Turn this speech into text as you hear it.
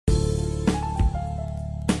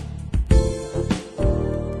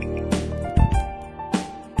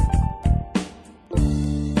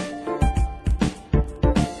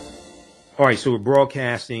All right, so we're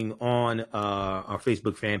broadcasting on our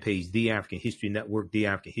Facebook fan page, The African History Network, The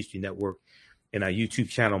African History Network, and our YouTube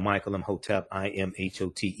channel, Michael M. Hotep,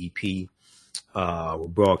 IMHOTEP. We're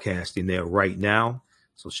broadcasting there right now.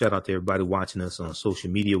 So shout out to everybody watching us on social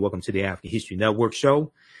media. Welcome to the African History Network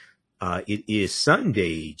show. It is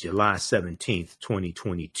Sunday, July 17th,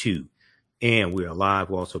 2022. And we're live.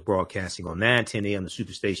 We're also broadcasting on 9:10 a.m. the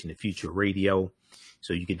Superstation and Future Radio.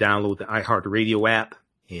 So you can download the iHeartRadio app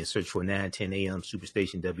and search for 9:10 a.m.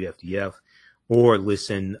 Superstation WFDF, or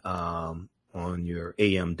listen on your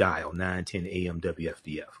AM dial, 9:10 a.m.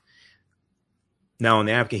 WFDF. Now, on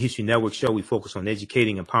the African History Network show, we focus on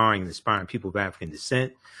educating, empowering, and inspiring people of African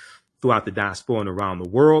descent throughout the diaspora and around the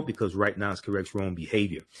world, because right now it's corrects wrong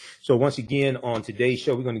behavior. So once again, on today's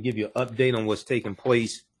show, we're going to give you an update on what's taking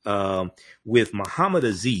place with Muhammad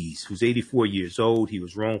Aziz, who's 84 years old. He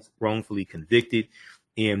was wrongfully convicted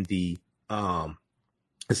in the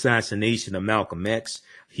assassination of Malcolm X.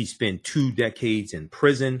 He spent 2 decades in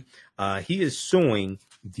prison. He is suing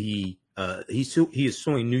he is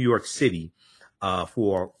suing New York City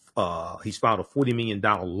for he's filed a $40 million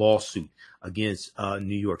lawsuit against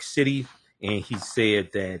New York City, and he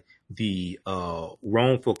said that the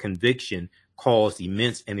wrongful conviction caused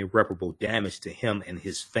immense and irreparable damage to him and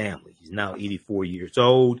his family. He's now 84 years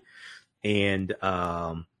old, and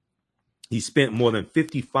he spent more than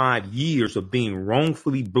 55 years of being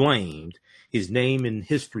wrongfully blamed, his name in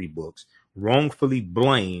history books, wrongfully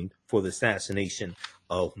blamed for the assassination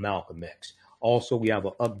of Malcolm X. Also, we have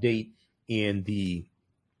an update in the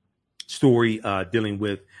story dealing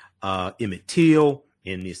with Emmett Till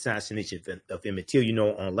and the assassination of Emmett Till. You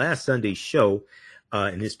know, on last Sunday's show,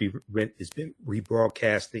 and it's been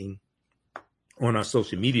rebroadcasting on our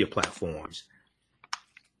social media platforms.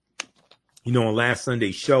 You know, on last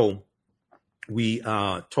Sunday's show, we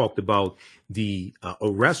talked about the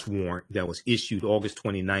arrest warrant that was issued August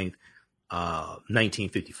 29th,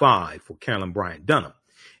 1955 for Carolyn Bryant Dunham.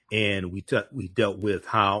 And we dealt with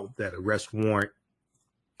how that arrest warrant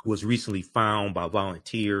was recently found by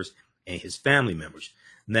volunteers and his family members.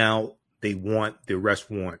 Now they want the arrest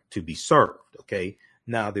warrant to be served. Okay.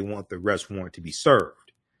 Now they want the arrest warrant to be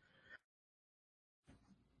served.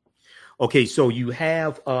 Okay. So you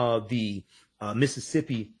have the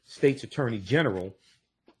Mississippi State's Attorney General,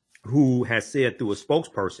 who has said through a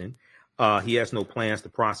spokesperson, he has no plans to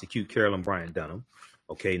prosecute Carolyn Bryant Dunham.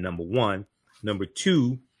 Okay. Number one. Number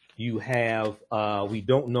two, you have, we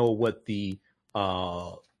don't know what the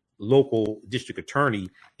local district attorney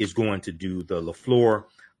is going to do. The LaFleur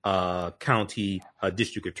County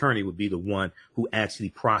district attorney would be the one who actually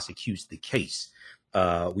prosecutes the case.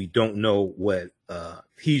 We don't know what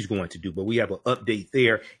he's going to do, but we have an update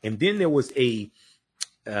there. And then there was an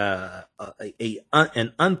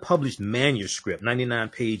unpublished manuscript,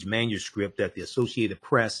 99-page manuscript that the Associated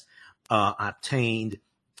Press obtained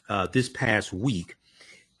this past week,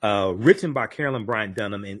 written by Carolyn Bryant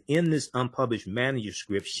Dunham. And in this unpublished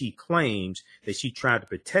manuscript, she claims that she tried to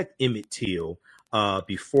protect Emmett Till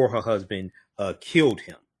before her husband killed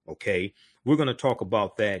him. Okay, we're going to talk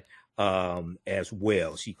about that as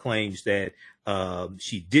well. She claims that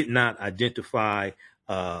she did not identify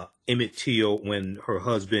Emmett Till when her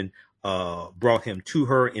husband brought him to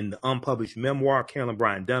her. In the unpublished memoir, Carolyn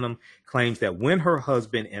Bryant Dunham claims that when her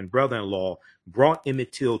husband and brother-in-law brought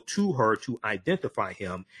Emmett Till to her to identify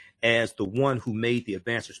him as the one who made the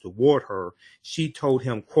advances toward her, she told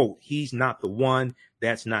him, quote, "He's not the one,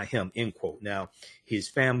 that's not him," end quote. Now, his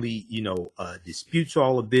family, disputes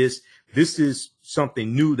all of this. This is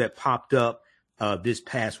something new that popped up this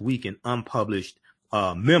past week in unpublished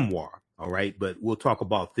memoir. All right. But we'll talk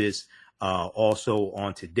about this also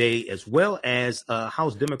on today, as well as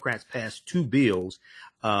House Democrats passed 2 bills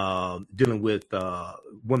dealing with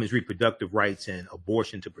women's reproductive rights and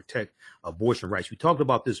abortion to protect abortion rights. We talked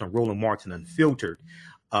about this on Roland Martin Unfiltered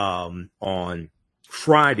on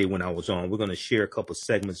Friday when I was on. We're going to share a couple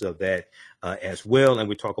segments of that as well. And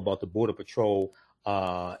we talk about the Border Patrol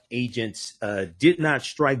agents did not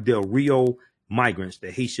strike Del Rio migrants,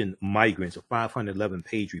 the Haitian migrants. A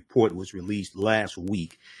 511-page report was released last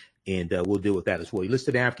week, and we'll deal with that as well. You listen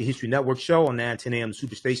to the African History Network show on 9:10 a.m.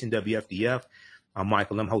 Superstation WFDF. I'm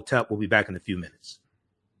Michael M. Hotep. We'll be back in a few minutes.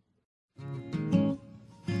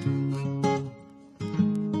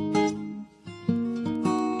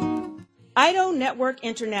 IDO Network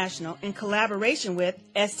International, in collaboration with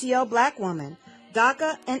STL Black Woman,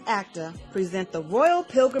 DACA, and ACTA, present the Royal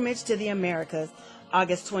Pilgrimage to the Americas,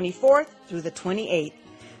 August 24th through the 28th.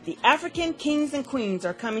 The African kings and queens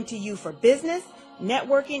are coming to you for business,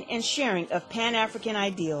 networking, and sharing of Pan-African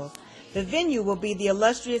ideals. The venue will be the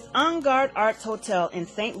illustrious On Guard Arts Hotel in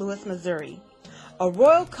St. Louis, Missouri. A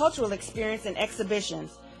royal cultural experience and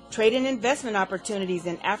exhibitions, trade and investment opportunities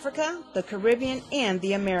in Africa, the Caribbean, and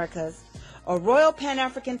the Americas. A Royal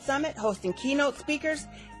Pan-African Summit hosting keynote speakers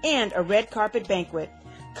and a red carpet banquet.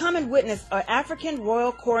 Come and witness an African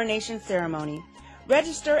royal coronation ceremony.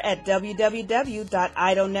 Register at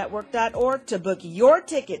www.idonetwork.org to book your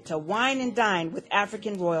ticket to Wine and Dine with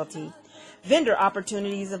African royalty. Vendor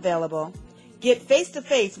opportunities available. Get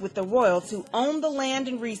face-to-face with the royals who own the land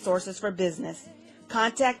and resources for business.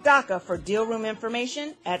 Contact DACA for deal room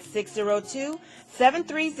information at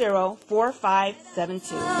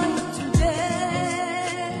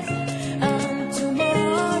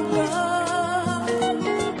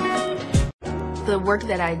The work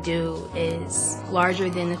that I do is larger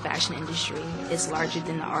than the fashion industry. It's larger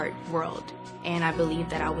than the art world. And I believe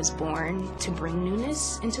that I was born to bring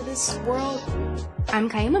newness into this world. I'm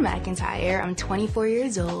Kaima McIntyre. I'm 24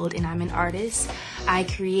 years old and I'm an artist. I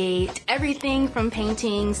create everything from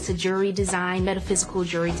paintings to jewelry design, metaphysical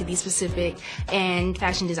jewelry to be specific, and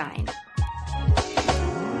fashion design.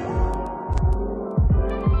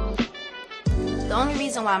 The only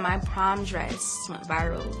reason why my prom dress went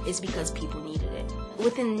viral is because people needed it.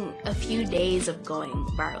 Within a few days of going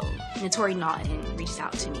viral, Notori Naughton reached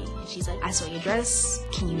out to me and she's like, I saw your dress,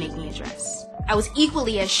 can you make me a dress? I was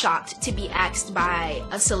equally as shocked to be asked by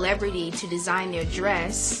a celebrity to design their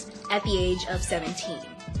dress at the age of 17.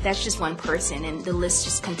 That's just one person, and the list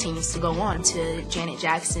just continues to go on, to Janet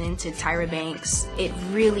Jackson, to Tyra Banks. It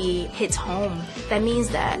really hits home. That means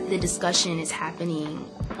that the discussion is happening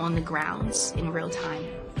on the grounds in real time.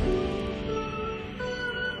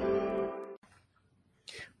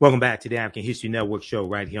 Welcome back to the African History Network show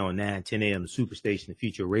right here on 910 a.m. the Superstation of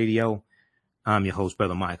Future Radio. I'm your host,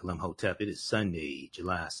 Brother Michael Imhotep. It is Sunday,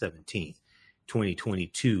 July 17th,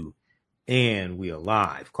 2022, and we are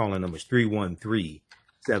live. Calling numbers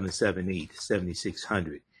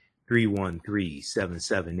 313-778-7600.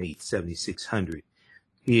 313-778-7600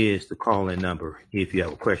 is the call-in number if you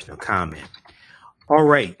have a question or comment. All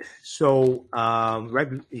right, so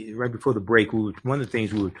right before the break, one of the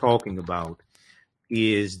things we were talking about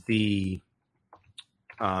is the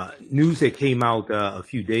news that came out a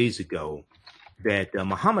few days ago that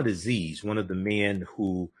Muhammad Aziz, one of the men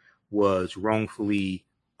who was wrongfully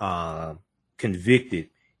convicted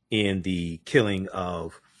in the killing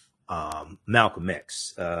of Malcolm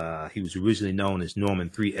X. He was originally known as Norman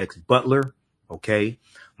 3X Butler, okay?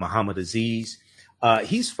 Muhammad Aziz.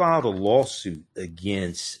 He's filed a lawsuit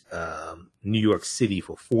against New York City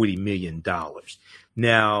for $40 million.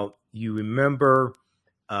 Now, you remember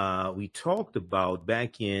we talked about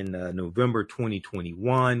back in November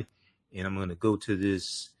 2021, and I'm going to go to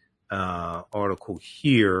this article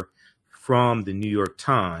here from the New York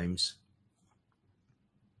Times.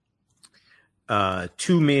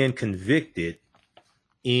 Two men convicted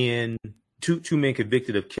of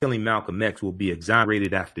killing Malcolm X will be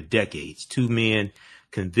exonerated after decades. Two men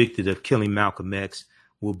convicted of killing Malcolm X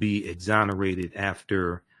will be exonerated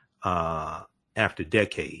after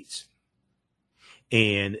decades.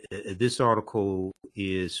 And this article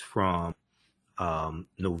is from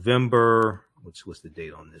November. What's the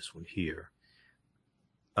date on this one here?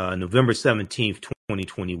 November 17th,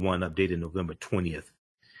 2021, updated November 20th,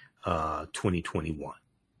 2021.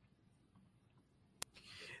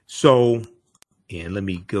 So, and let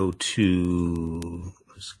me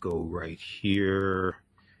let's go right here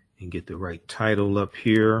and get the right title up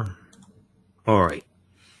here. All right.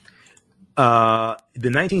 The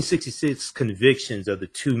 1966 convictions of the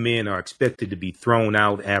two men are expected to be thrown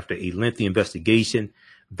out after a lengthy investigation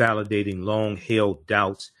validating long-held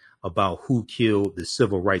doubts about who killed the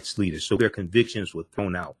civil rights leader. So their convictions were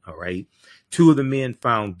thrown out, all right? Two of the men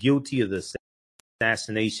found guilty of the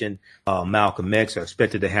assassination of Malcolm X are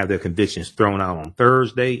expected to have their convictions thrown out on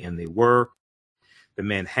Thursday, and they were. The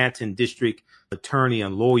Manhattan District Attorney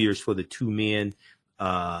and lawyers for the two men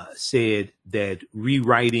said that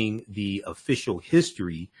rewriting the official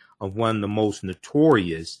history of one of the most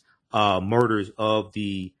notorious murders of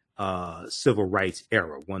the civil rights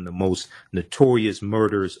era, one of the most notorious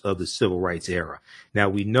murders of the civil rights era. Now,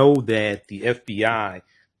 we know that the FBI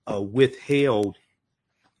withheld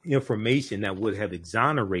information that would have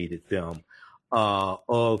exonerated them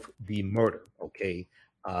of the murder, okay?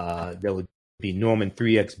 There would be Norman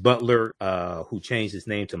 3X Butler, who changed his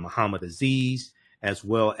name to Muhammad Aziz, as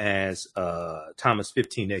well as Thomas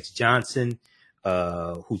 15X Johnson,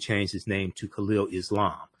 who changed his name to Khalil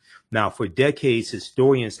Islam. Now, for decades,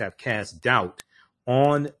 historians have cast doubt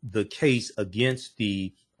on the case against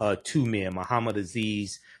the two men, Muhammad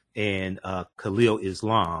Aziz and Khalil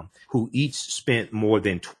Islam, who each spent more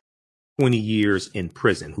than 20 years in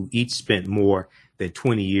prison,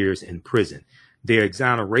 Their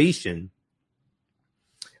exoneration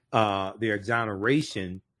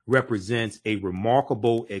represents a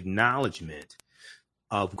remarkable acknowledgement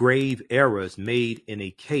of grave errors made in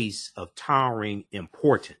a case of towering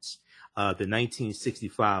importance. The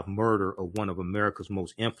 1965 murder of one of America's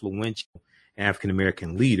most influential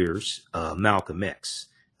African-American leaders, Malcolm X,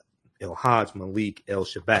 El-Hajj Malik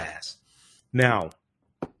El-Shabazz. Now,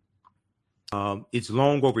 it's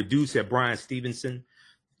long overdue, said Brian Stevenson,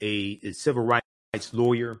 a civil rights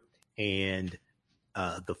lawyer and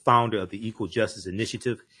the founder of the Equal Justice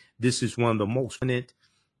Initiative. This is one of the most prominent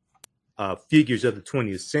figures of the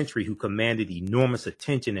 20th century who commanded enormous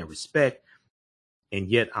attention and respect, and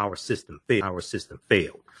yet our system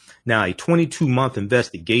failed. Now, a 22-month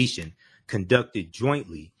investigation conducted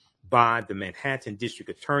jointly by the Manhattan District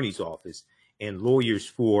Attorney's Office and lawyers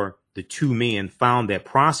for the two men found that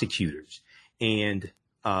prosecutors and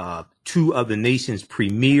two of the nation's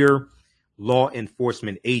premier law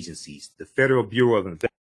enforcement agencies, the Federal Bureau of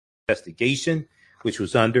Investigation, which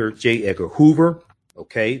was under J. Edgar Hoover, the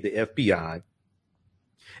FBI,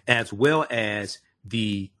 as well as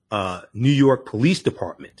the New York Police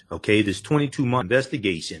Department, this 22-month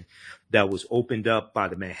investigation that was opened up by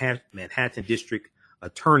the Manhattan District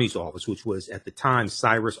Attorney's Office, which was at the time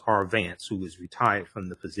Cyrus R. Vance, who was retired from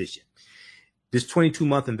the position. This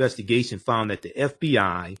 22-month investigation found that the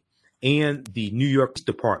FBI and the New York Police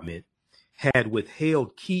Department had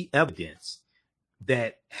withheld key evidence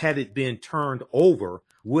that, had it been turned over,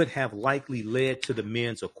 would have likely led to the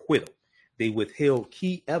men's acquittal. They withheld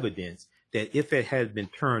key evidence that, if it had been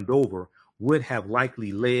turned over, would have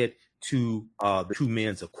likely led to the two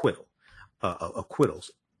men's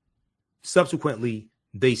acquittals. Subsequently,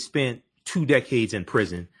 they spent 2 decades in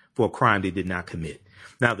prison for a crime they did not commit.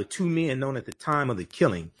 Now, the two men known at the time of the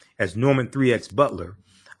killing as Norman 3X Butler,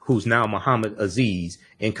 who's now Muhammad Aziz,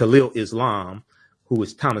 and Khalil Islam, who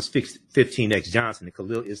is Thomas 15X Johnson, and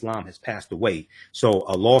Khalil Islam has passed away. So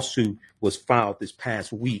a lawsuit was filed this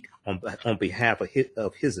past week on behalf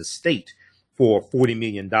of his estate for $40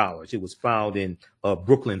 million. It was filed in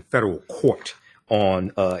Brooklyn federal court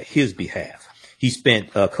on his behalf. He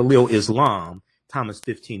spent, Khalil Islam, Thomas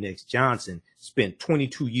 15X Johnson, spent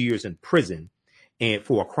 22 years in prison and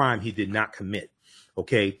for a crime he did not commit.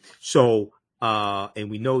 So, and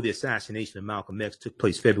we know the assassination of Malcolm X took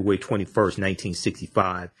place February 21st,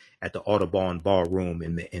 1965 at the Audubon Ballroom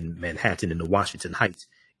in Manhattan, in the Washington Heights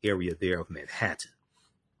area there of Manhattan.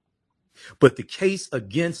 But the case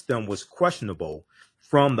against them was questionable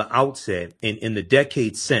from the outset, and in the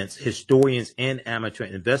decades since, historians and amateur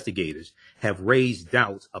investigators have raised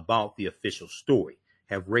doubts about the official story.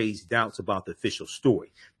 Now,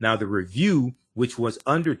 the review, which was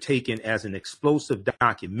undertaken as an explosive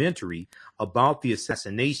documentary about the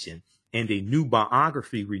assassination and a new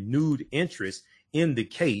biography, renewed interest in the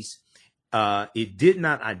case. It did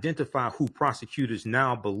not identify who prosecutors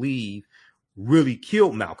now believe really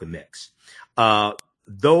killed Malcolm X.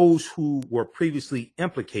 Those who were previously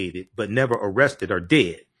implicated but never arrested are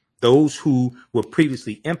dead.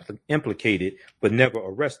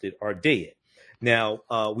 Now,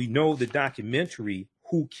 we know the documentary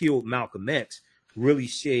Who Killed Malcolm X really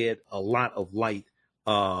shed a lot of light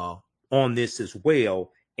on this as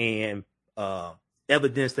well, and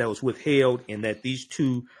evidence that was withheld, and that these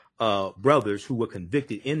two brothers who were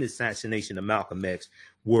convicted in the assassination of Malcolm X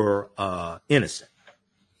were innocent.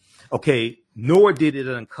 Nor did it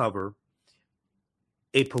uncover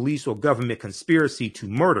a police or government conspiracy to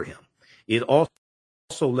murder him. It also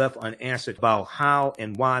left unanswered about how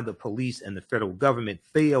and why the police and the federal government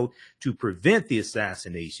failed to prevent the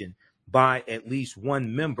assassination by at least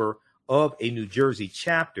one member of a New Jersey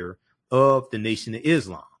chapter of the Nation of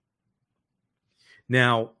Islam.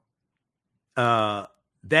 Now,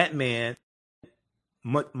 that man,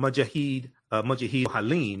 Mujahid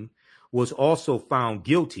Halim, was also found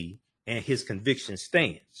guilty, and his conviction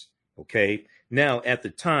stands. Now, at the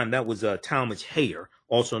time, that was Talmadge Hayer,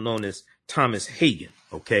 also known as Thomas Hagen.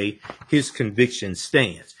 His conviction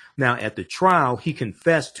stands. Now, at the trial, he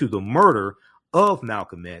confessed to the murder of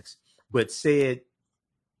Malcolm X, but said,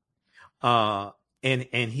 and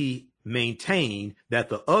he maintained that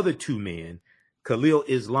the other two men, Khalil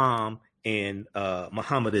Islam and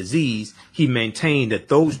Muhammad Aziz, he maintained that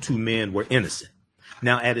those two men were innocent.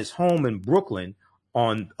 Now, at his home in Brooklyn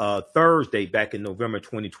on Thursday, back in November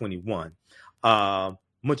 2021,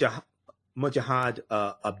 Mujahid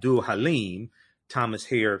Abdul Halim, Thomas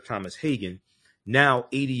Hagen, now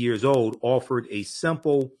 80 years old, offered a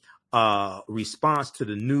simple response to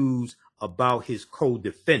the news about his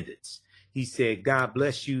co-defendants. He said, God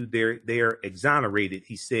bless you, they're exonerated,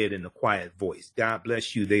 he said in a quiet voice. God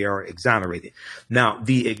bless you, they are exonerated. Now,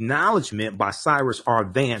 the acknowledgement by Cyrus R.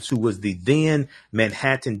 Vance, who was the then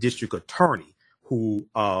Manhattan district attorney, who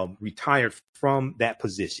retired from that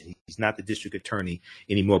position. He's not the district attorney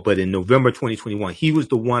anymore, but in November 2021, he was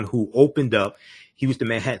the one who opened up. He was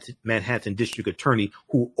the Manhattan district attorney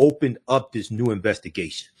who opened up this new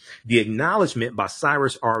investigation. The acknowledgement by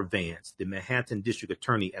Cyrus R. Vance, the Manhattan district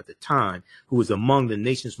attorney at the time, who was among the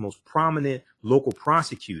nation's most prominent local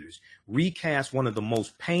prosecutors, recast one of the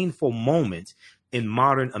most painful moments in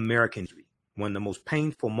modern American history. One of the most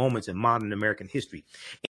painful moments in modern American history.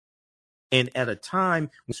 And at a time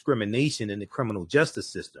when discrimination in the criminal justice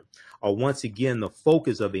system are once again the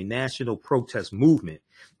focus of a national protest movement,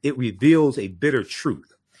 it reveals a bitter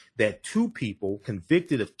truth that two people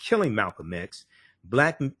convicted of killing Malcolm X,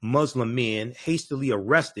 Black Muslim men hastily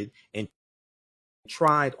arrested and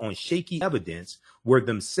tried on shaky evidence, were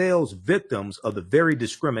themselves victims of the very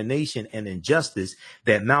discrimination and injustice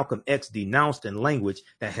that Malcolm X denounced in language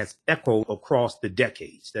that has echoed across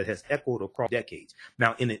decades.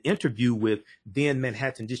 Now, in an interview with then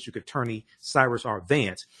Manhattan District Attorney Cyrus R.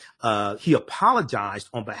 Vance, he apologized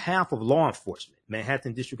on behalf of law enforcement.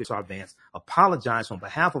 Manhattan District Attorney Vance apologized on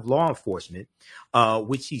behalf of law enforcement,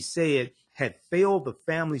 which he said had failed the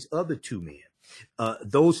families of the two men.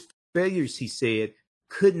 Those failures, he said,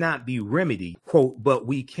 could not be remedied, quote, but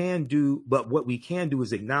what we can do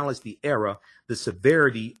is acknowledge the error, the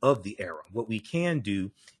severity of the error. What we can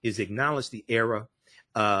do is acknowledge the error,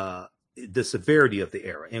 the severity of the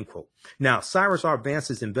error, end quote. Now, Cyrus R.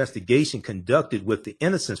 Vance's investigation conducted with the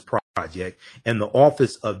Innocence Project and the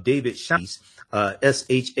Office of David Shanies,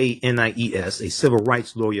 Shanies, a civil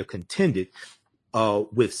rights lawyer, contended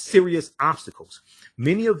with serious obstacles.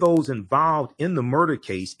 Many of those involved in the murder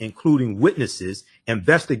case, including witnesses,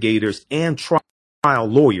 investigators, and trial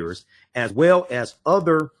lawyers, as well as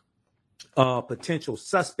other potential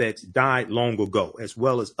suspects, died long ago.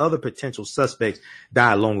 Well,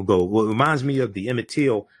 it reminds me of the Emmett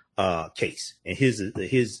Till case and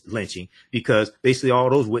his lynching, because basically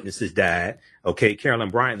all those witnesses died. Okay, Carolyn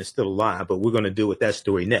Bryant is still alive, but we're going to deal with that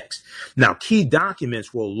story next. Now, key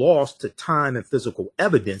documents were lost to time and physical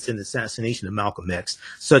evidence in the assassination of Malcolm X,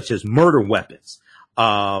 such as murder weapons,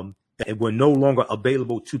 and were no longer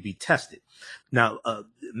available to be tested. Now,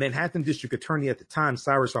 Manhattan District Attorney at the time,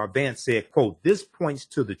 Cyrus R. Vance, said, quote, this points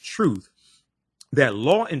to the truth that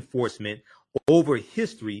law enforcement over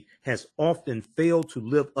history has often failed to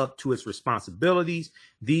live up to its responsibilities.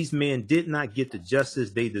 These men did not get the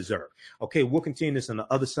justice they deserve. Okay, we'll continue this on the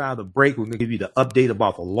other side of the break. We're going to give you the update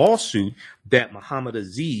about the lawsuit that Muhammad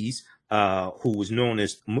Aziz, who was known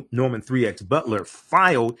as Norman 3X Butler,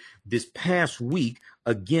 filed this past week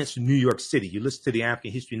against New York City. You listen to the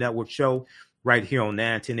African History Network show right here on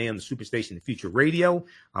 910 AM, the Superstation, the Future Radio.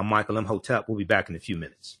 I'm Michael Imhotep. We'll be back in a few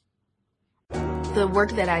minutes. The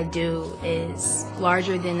work that I do is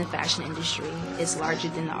larger than the fashion industry. It's larger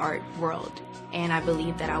than the art world. And I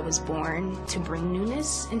believe that I was born to bring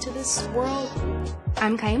newness into this world.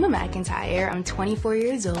 I'm Kaima McIntyre. I'm 24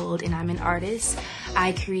 years old and I'm an artist.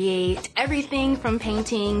 I create everything from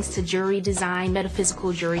paintings to jewelry design,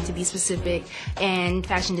 metaphysical jewelry to be specific, and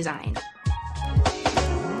fashion design.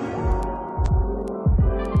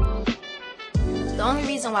 The only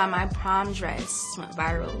reason why my prom dress went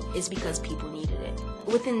viral is because people needed it.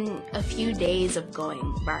 Within a few days of going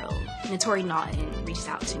viral, Notori Naughton reached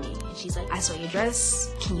out to me and she's like, I saw your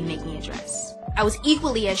dress, can you make me a dress? I was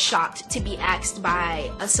equally as shocked to be asked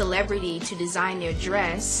by a celebrity to design their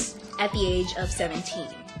dress at the age of 17.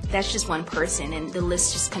 That's just one person, and the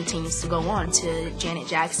list just continues to go on, to Janet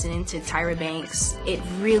Jackson, to Tyra Banks. It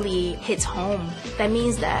really hits home. That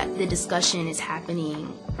means that the discussion is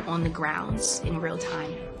happening on the grounds in real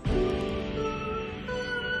time.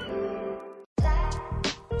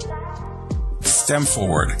 STEM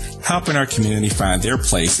Forward, helping our community find their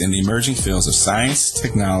place in the emerging fields of science,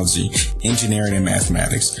 technology, engineering, and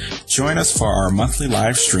mathematics. Join us for our monthly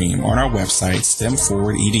live stream on our website,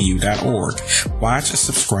 stemforwardedu.org. Watch,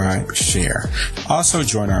 subscribe, share. Also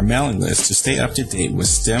join our mailing list to stay up to date with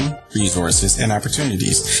STEM resources and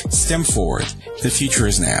opportunities. STEM Forward, the future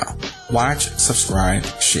is now. Watch, subscribe,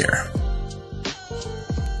 share.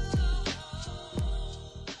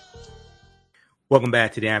 Welcome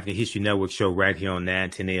back to the African History Network show right here on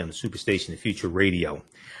 910 AM, the Superstation, the Future Radio.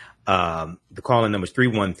 The call-in number is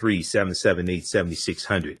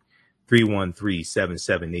 313-778-7600.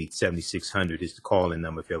 313-778-7600 is the call-in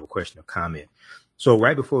number if you have a question or comment. So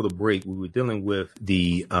right before the break, we were dealing with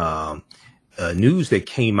the news that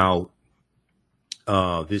came out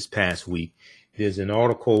this past week. There's an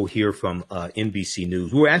article here from NBC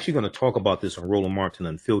News. We're actually going to talk about this on Roland Martin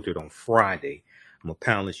Unfiltered on Friday. I'm a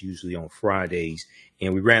panelist usually on Fridays,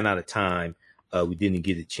 and we ran out of time. We didn't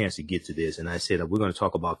get a chance to get to this, and I said we're going to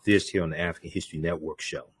talk about this here on the African History Network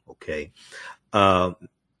show. Okay,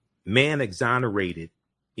 man exonerated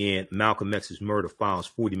in Malcolm X's murder files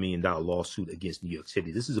 $40 million lawsuit against New York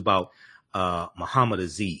City. This is about Muhammad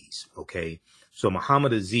Aziz. Okay, so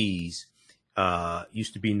Muhammad Aziz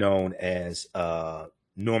used to be known as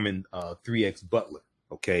Norman 3X Butler.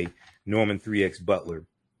 Okay, Norman 3X Butler.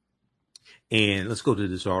 And let's go to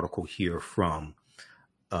this article here from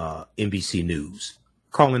NBC News.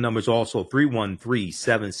 Calling numbers also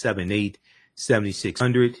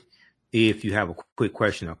 313-778-7600. If you have a quick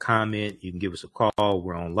question or comment, you can give us a call.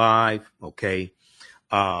 We're on live. Okay.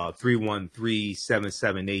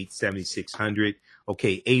 313-778-7600.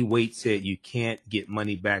 Okay. A Wait said you can't get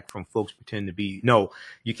money back from folks pretending to be. No,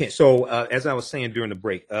 you can't. So as I was saying during the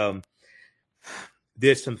break,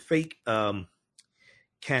 there's some fake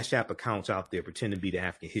Cash App accounts out there pretending to be the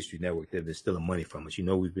African History Network that have been stealing money from us. You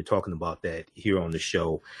know, we've been talking about that here on the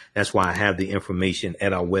show. That's why I have the information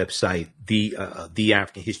at our website,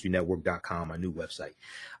 theafricanhistorynetwork.com, our new website.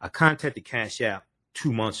 I contacted Cash App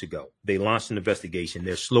 2 months ago. They launched an investigation.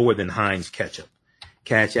 They're slower than Heinz ketchup.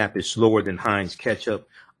 Cash App is slower than Heinz ketchup.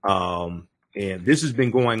 And this has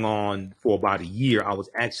been going on for about a year. I was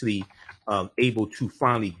actually able to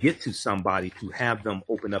finally get to somebody to have them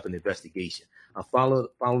open up an investigation. I followed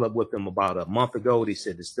up with them about a month ago. They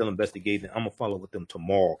said they're still investigating. I'm going to follow with them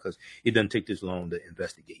tomorrow because it doesn't take this long to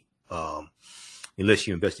investigate. Unless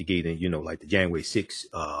you're investigating, you know, like the January 6th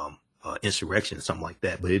insurrection or something like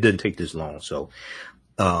that. But it doesn't take this long. So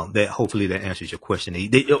that hopefully that answers your question.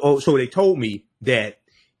 So they told me that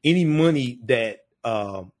any money that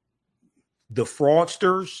the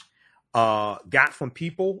fraudsters got from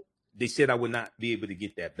people, they said I would not be able to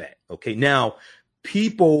get that back. Okay. Now,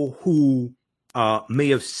 people who may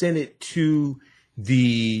have sent it to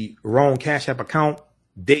the wrong Cash App account,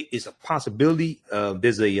 is a possibility.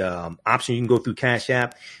 There's a option you can go through Cash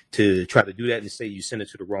App to try to do that and say you send it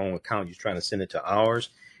to the wrong account. You're trying to send it to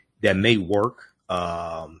ours. That may work.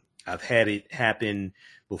 I've had it happen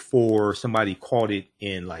before. Somebody caught it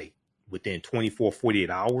in like within 24, 48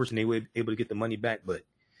 hours and they were able to get the money back. But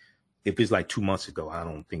if it's like 2 months ago, I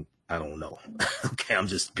don't know. Okay. I'm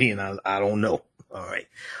just being, I don't know. All right.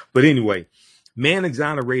 But anyway, man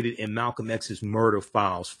exonerated in Malcolm X's murder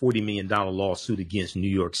files $40 million lawsuit against New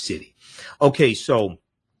York City. Okay, so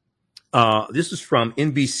this is from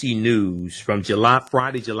NBC News from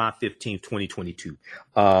Friday, July 15th, 2022.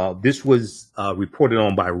 This was reported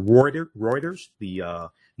on by Reuters, the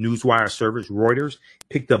newswire service Reuters,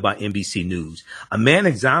 picked up by NBC News. A man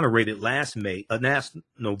exonerated last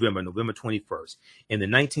November 21st, in the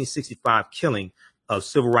 1965 killing of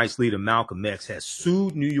civil rights leader Malcolm X has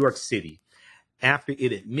sued New York City after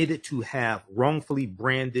it admitted to have wrongfully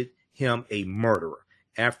branded him a murderer.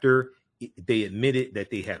 After they admitted that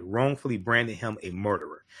they had wrongfully branded him a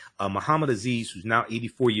murderer. Muhammad Aziz, who's now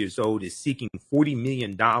 84 years old, is seeking $40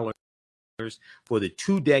 million for the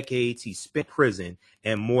 2 decades he spent in prison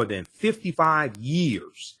and more than 55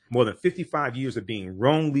 years of being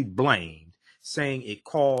wrongly blamed, saying it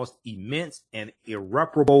caused immense and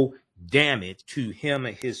irreparable damage to him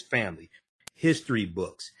and his family. History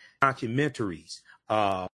books, documentaries,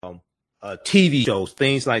 TV shows,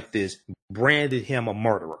 things like this, branded him a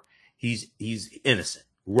murderer. He's innocent,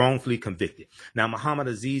 wrongfully convicted. Now, Muhammad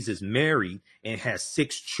Aziz is married and has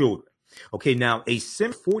 6 children. Okay, now a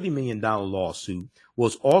 $40 million lawsuit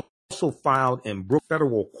was also filed in Brook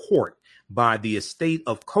Federal Court by the estate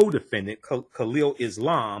of co-defendant Khalil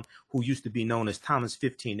Islam, who used to be known as Thomas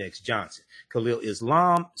 15X Johnson. Khalil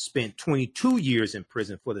Islam spent 22 years in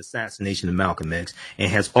prison for the assassination of Malcolm X and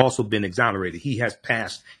has also been exonerated. He has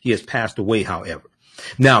passed away, however.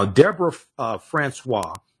 Now, Deborah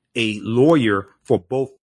Francois, a lawyer for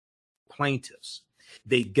both plaintiffs,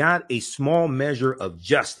 they got a small measure of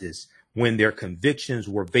justice when their convictions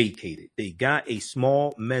were vacated. They got a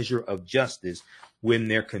small measure of justice when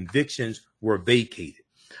their convictions were vacated.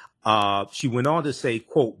 She went on to say,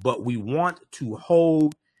 quote, but we want to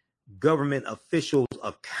hold government officials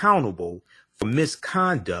accountable for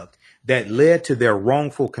misconduct that led to their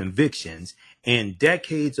wrongful convictions and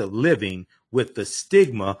decades of living with the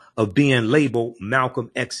stigma of being labeled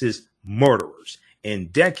Malcolm X's murderers,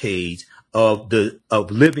 and decades of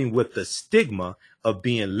living with the stigma of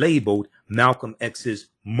being labeled Malcolm X's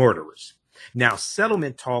murderers. Now,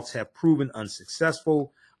 settlement talks have proven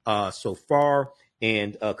unsuccessful so far,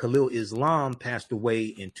 And Khalil Islam passed away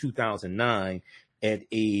in 2009 at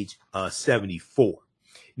age 74.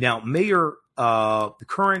 Now, the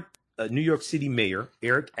current New York City mayor,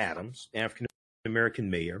 Eric Adams, African-American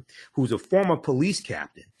mayor, who's a former police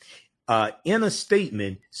captain, in a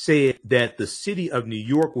statement said that the city of New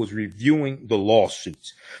York was reviewing the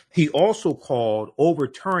lawsuits. He also called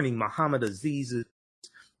overturning Muhammad Aziz's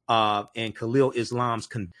and Khalil Islam's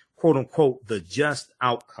quote unquote the just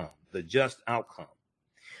outcome.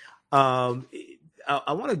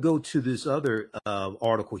 I want to go to this other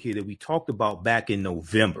article here that we talked about back in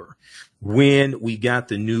November when we got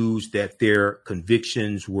the news that their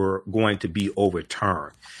convictions were going to be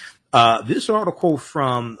overturned. This article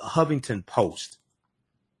from Huffington Post,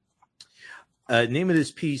 name of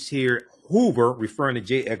this piece here, Hoover, referring to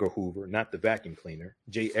J. Edgar Hoover, not the vacuum cleaner,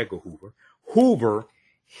 J. Edgar Hoover. Hoover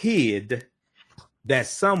hid that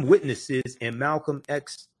some witnesses in Malcolm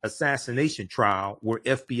X assassination trial were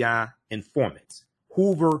FBI informants.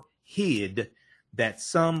 Hoover hid that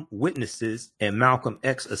some witnesses in Malcolm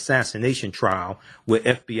X assassination trial were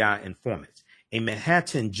FBI informants. A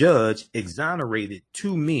Manhattan judge exonerated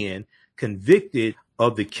two men convicted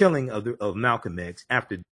of the killing of Malcolm X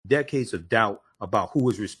after decades of doubt about who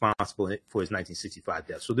was responsible for his 1965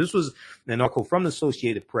 death. So this was an article from the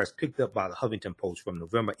Associated Press picked up by the Huffington Post from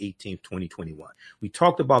November 18th, 2021. We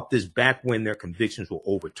talked about this back when their convictions were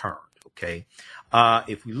overturned, okay?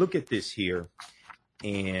 If we look at this here,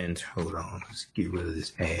 and hold on, let's get rid of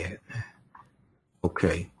this ad.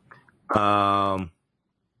 Okay. All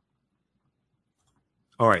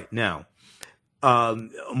right, now,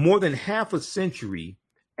 more than half a century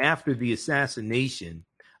after the assassination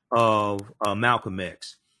of Malcolm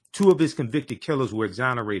X, two of his convicted killers were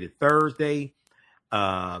exonerated Thursday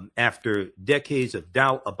after decades of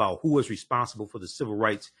doubt about who was responsible for the civil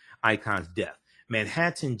rights icon's death.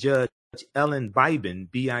 Manhattan Judge Ellen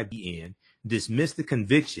Bibin, B-I-B-N, dismissed the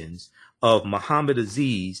convictions of Muhammad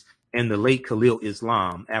Aziz and the late Khalil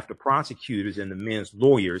Islam after prosecutors and the men's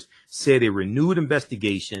lawyers said a renewed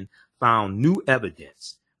investigation found new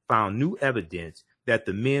evidence that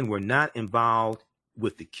the men were not involved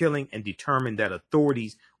with the killing and determined that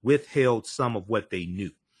authorities withheld some of what they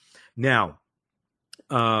knew. Now,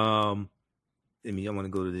 I want to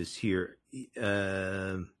go to this here.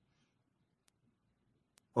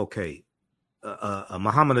 Okay.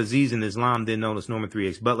 Muhammad Aziz and Islam, then known as Norman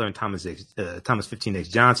 3X Butler and Thomas 15X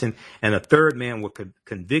Johnson, and a third man were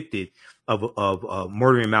convicted of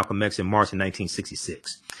murdering Malcolm X in March of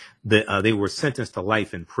 1966. They were sentenced to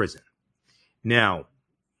life in prison. Now,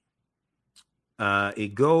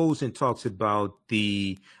 it goes and talks about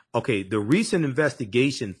the recent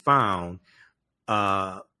investigation found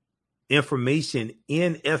information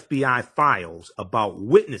in FBI files about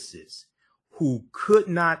witnesses who could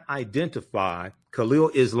not identify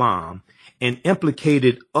Khalil Islam and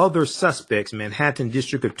implicated other suspects, Manhattan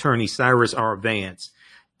District Attorney Cyrus R. Vance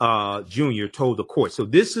Jr. told the court. So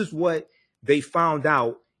this is what they found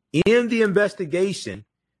out in the investigation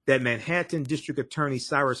that Manhattan District Attorney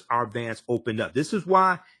Cyrus R. Vance opened up. This is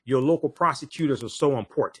why your local prosecutors are so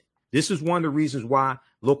important. This is one of the reasons why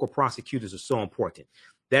local prosecutors are so important.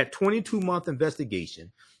 That 22-month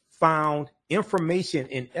investigation found information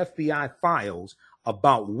in FBI files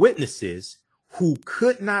about witnesses who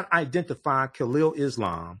could not identify Khalil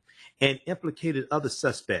Islam and implicated other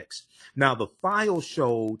suspects. Now, the files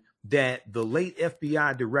showed that the late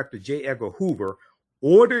FBI Director J. Edgar Hoover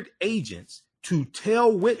ordered agents to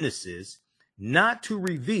tell witnesses not to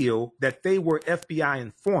reveal that they were FBI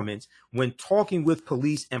informants when talking with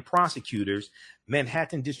police and prosecutors,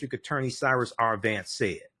 Manhattan District Attorney Cyrus R. Vance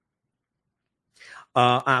said.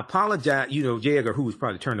 I apologize. J. Edgar Hoover's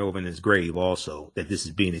probably turned over in his grave also that this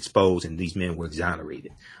is being exposed and these men were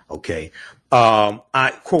exonerated. Okay. I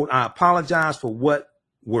apologize for what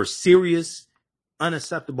were serious,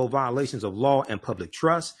 unacceptable violations of law and public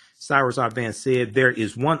trust. Cyrus R. Vance said there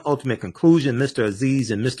is one ultimate conclusion. Mr.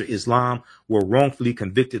 Aziz and Mr. Islam were wrongfully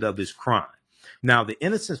convicted of this crime. Now, the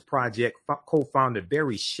Innocence Project co-founder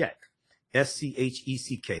Barry Scheck,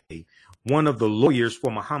 S-C-H-E-C-K, one of the lawyers for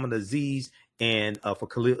Muhammad Aziz and for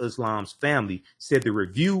Khalil Islam's family, said the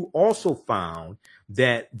review also found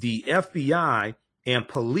that the FBI and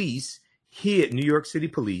police New York City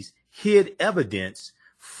police hid evidence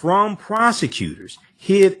from prosecutors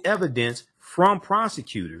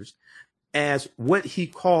as what he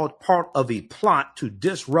called part of a plot to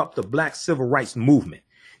disrupt the Black civil rights movement.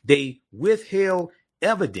 They withheld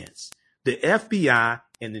evidence. The FBI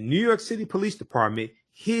and the New York City Police Department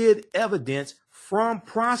hid evidence from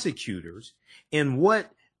prosecutors in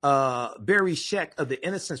what Barry Scheck of the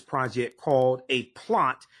Innocence Project called a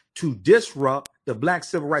plot to disrupt the Black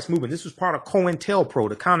Civil Rights Movement. This was part of COINTELPRO,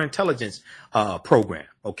 the counterintelligence program.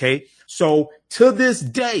 Okay. So to this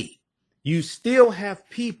day, you still have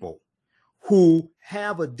people who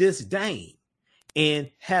have a disdain and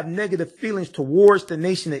have negative feelings towards the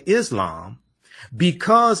Nation of Islam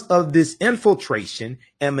because of this infiltration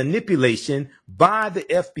and manipulation by the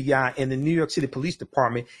FBI and the New York City Police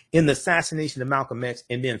Department in the assassination of Malcolm X,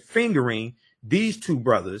 and then fingering these two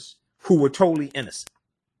brothers who were totally innocent.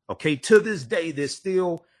 Okay, to this day, there's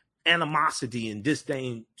still animosity and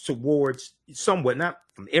disdain towards somewhat, not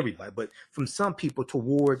from everybody, but from some people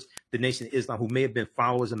towards the Nation of Islam who may have been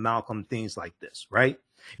followers of Malcolm, things like this, right?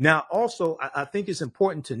 Now, also, I think it's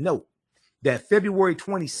important to note that February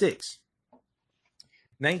 24th,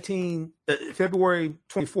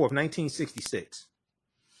 1966,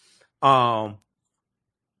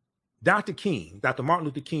 Dr. Martin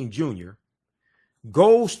Luther King Jr.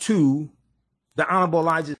 goes to the Honorable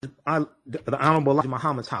Elijah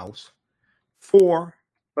Muhammad's house for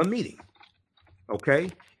a meeting.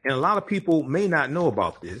 Okay. And a lot of people may not know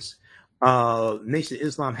about this. Nation of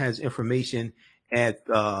Islam has information at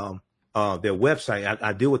their website.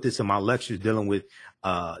 I deal with this in my lectures dealing with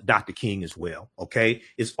Dr. King as well. Okay.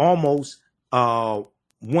 It's almost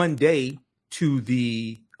 1 day to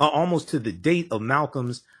the almost to the date of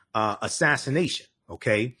Malcolm's assassination.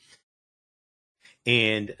 Okay.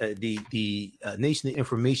 And the Nation of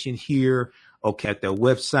Information here, okay, at their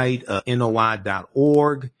website,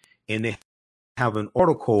 noi.org, and they have an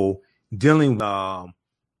article dealing with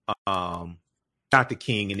Dr.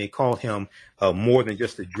 King, and they call him more than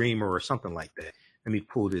just a dreamer or something like that. Let me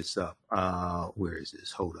pull this up. Where is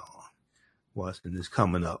this? Hold on. Wasn't this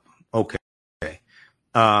coming up? Okay.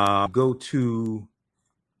 Go to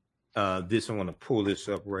this. I'm going to pull this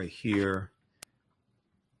up right here.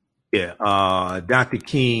 Yeah, Dr.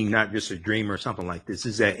 King, not just a dreamer or something like this.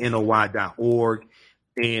 This is at noi.org,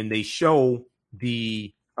 and they show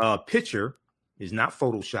the picture. Is not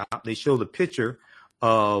Photoshop. They show the picture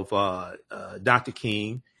of Dr.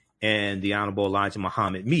 King and the Honorable Elijah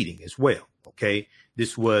Muhammad meeting as well. Okay,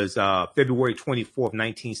 this was February 24th,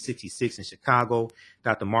 1966 in Chicago.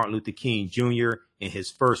 Dr. Martin Luther King Jr. in his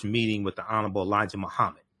first meeting with the Honorable Elijah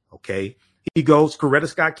Muhammad. Okay. He goes, Coretta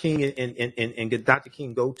Scott King and Dr.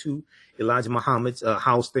 King go to Elijah Muhammad's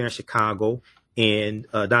house there in Chicago, and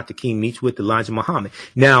Dr. King meets with Elijah Muhammad.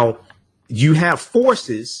 Now, you have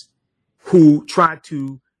forces who try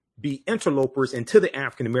to be interlopers into the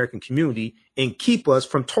African American community and keep us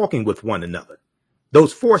from talking with one another.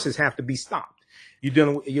 Those forces have to be stopped.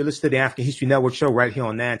 You're listening to the African History Network show right here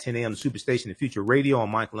on 910 AM, the Superstation and Future Radio. I'm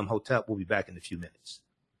Michael M. Hotep. We'll be back in a few minutes.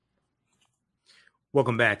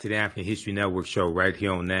 Welcome back to the African History Network show right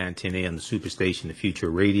here on 910 AM, the Superstation, the Future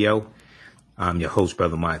Radio. I'm your host,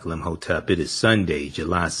 Brother Michael M. Hotep. It is Sunday,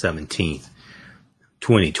 July 17th,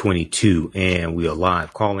 2022, and we are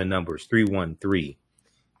live. Calling numbers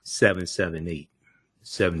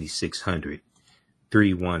 313-778-7600,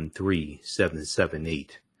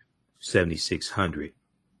 313-778-7600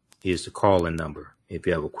 is the calling number. If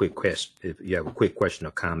you have a quick question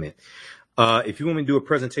or comment. If you want me to do a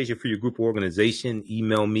presentation for your group or organization,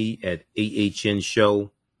 email me at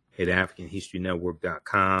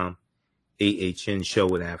ahnshow@africanhistorynetwork.com,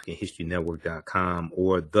 ahnshow@africanhistorynetwork.com,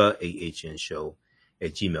 or the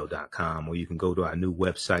ahnshow@gmail.com, or you can go to our new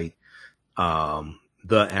website,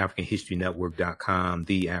 theafricanhistorynetwork.com,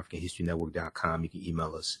 theafricanhistorynetwork.com. You can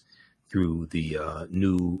email us through the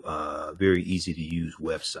new, very easy to use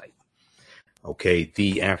website. Okay,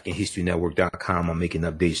 theafricanhistorynetwork.com. I'm making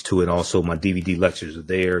updates to it. Also, my DVD lectures are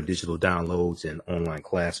there, digital downloads, and online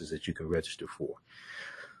classes that you can register for.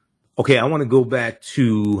 Okay, I want to go back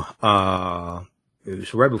to, it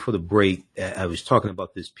was right before the break. I was talking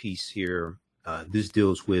about this piece here. This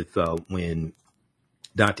deals with when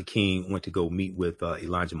Dr. King went to go meet with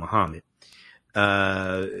Elijah Muhammad.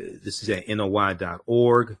 This is at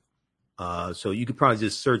noi.org. So you could probably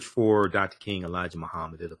just search for Dr. King, Elijah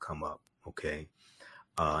Muhammad. It'll come up. Okay.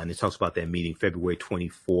 And it talks about that meeting, February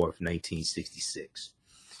 24th, 1966.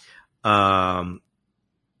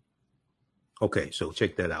 Okay. So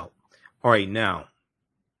check that out. All right. Now,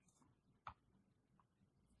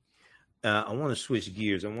 I want to switch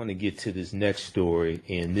gears. I want to get to this next story,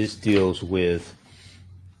 and this deals with,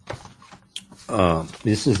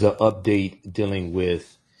 this is the update dealing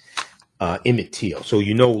with Emmett Till. So,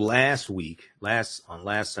 last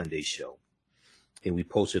Sunday's show, and we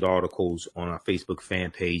posted articles on our Facebook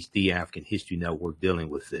fan page, The African History Network,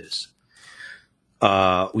 dealing with this.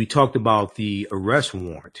 We talked about the arrest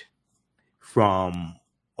warrant from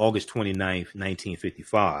August 29th,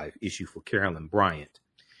 1955, issued for Carolyn Bryant,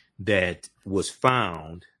 that was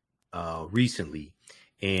found recently,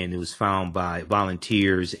 and it was found by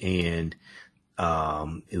volunteers, and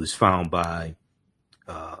it was found by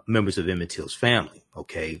members of Emmett Till's family.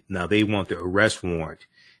 Okay, now they want the arrest warrant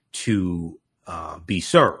to be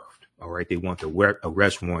served. All right, they want the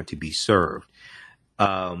arrest warrant to be served.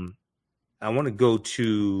 I want to go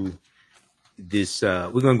to this. We're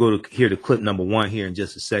going to go to here to clip number 1 here in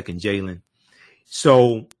just a second, Jalen.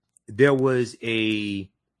 So there was a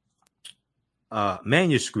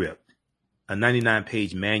manuscript, a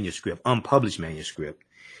 99-page manuscript, unpublished manuscript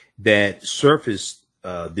that surfaced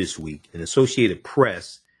this week. And Associated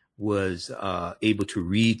Press was able to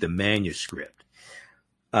read the manuscript.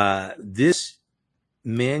 This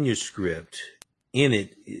manuscript, in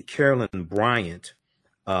it, Carolyn Bryant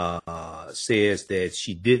says that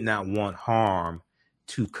she did not want harm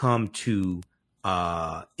to come to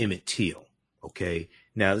Emmett Till. Okay.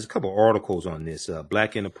 Now, there's a couple of articles on this.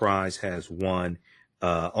 Black Enterprise has one.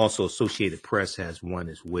 Also, Associated Press has one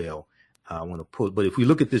as well. I want to put, but if we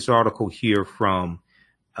look at this article here from,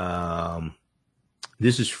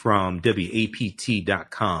 this is from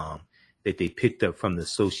WAPT.com that they picked up from the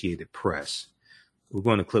Associated Press. We're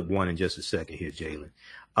going to clip 1 in just a second here, Jalen.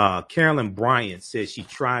 Carolyn Bryant says she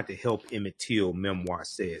tried to help Emmett Till, memoir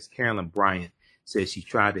says. Carolyn Bryant says she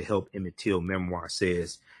tried to help Emmett Till, memoir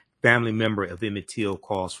says. Family member of Emmett Till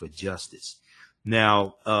calls for justice.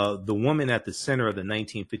 Now, the woman at the center of the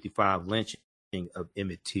 1955 lynching of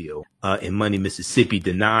Emmett Till in Money, Mississippi,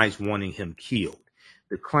 denies wanting him killed.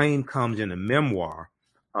 The claim comes in a memoir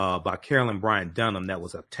by Carolyn Bryant Dunham that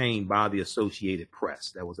was obtained by the Associated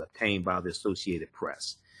Press.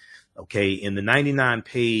 Okay, in the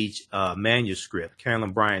 99-page manuscript,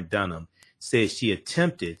 Carolyn Bryant Dunham says she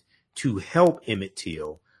attempted to help Emmett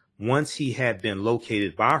Till once he had been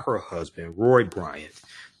located by her husband, Roy Bryant,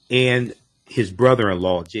 and his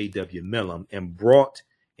brother-in-law, J.W. Millam, and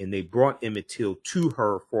they brought Emmett Till to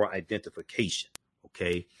her for identification.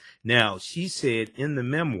 Okay, now she said in the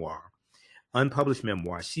memoir, unpublished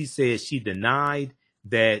memoir, she says she denied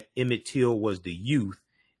that Emmett Till was the youth,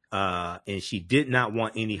 and she did not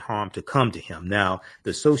want any harm to come to him. Now,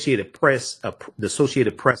 the Associated Press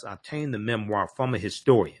obtained the memoir from a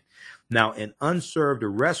historian. Now, an unserved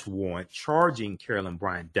arrest warrant charging Carolyn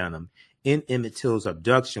Bryant Dunham in Emmett Till's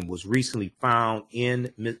abduction was recently found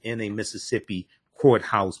in a Mississippi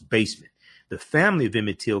courthouse basement. The family of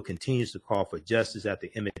Emmett Till continues to call for justice after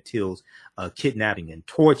Emmett Till's kidnapping and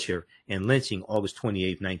torture and lynching August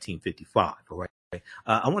 28, 1955. All right.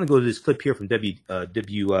 I want to go to this clip here from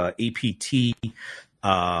WAPT.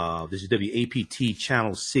 This is WAPT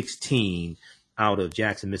Channel 16 out of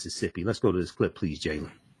Jackson, Mississippi. Let's go to this clip, please,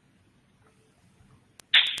 Jalen.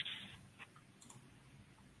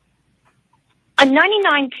 A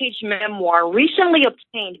 99-page memoir recently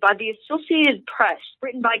obtained by the Associated Press,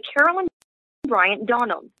 written by Carolyn Bryant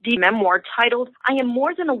Dunham. The memoir, titled "I Am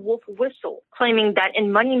More Than a Wolf Whistle," claiming that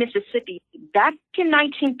in Money, Mississippi, back in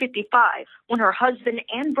 1955, when her husband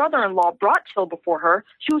and brother-in-law brought Till before her,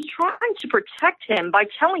 she was trying to protect him by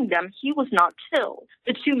telling them he was not Till.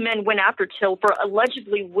 The two men went after Till for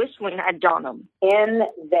allegedly whistling at Dunham. In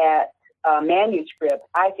that manuscript,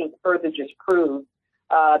 I think further just proves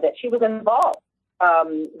that she was involved.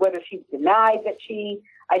 Whether she denied that she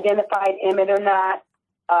identified Emmett or not,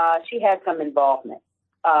 she had some involvement.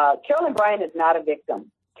 Carolyn Bryant is not a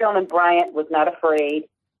victim. Carolyn Bryant was not afraid.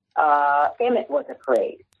 Emmett was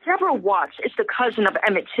afraid. Deborah Watts is the cousin of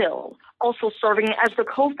Emmett Till, also serving as the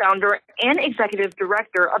co-founder and executive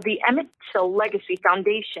director of the Emmett Till Legacy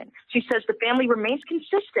Foundation. She says the family remains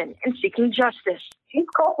consistent in seeking justice. She's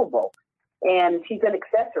culpable, and she's an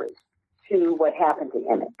accessory to what happened to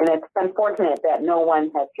Emmett. And it's unfortunate that no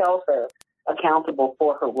one has held her accountable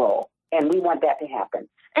for her role, and we want that to happen.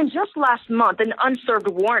 And just last month, an unserved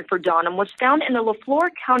warrant for Dunham was found in the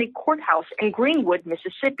LaFleur County Courthouse in Greenwood,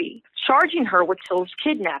 Mississippi, charging her with Till's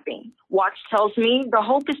kidnapping. Watts tells me the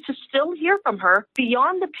hope is to still hear from her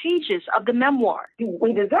beyond the pages of the memoir.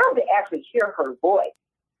 We deserve to actually hear her voice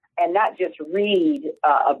and not just read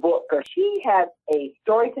a book. She has a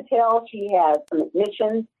story to tell. She has some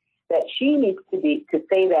admissions that she needs to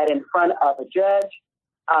say that in front of a judge.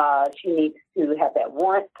 She needs to have that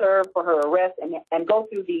warrant served for her arrest and go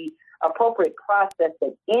through the appropriate process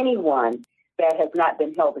that anyone that has not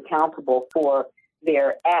been held accountable for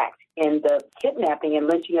their act in the kidnapping and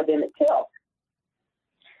lynching of Emmett Till.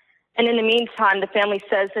 And in the meantime, the family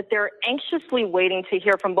says that they're anxiously waiting to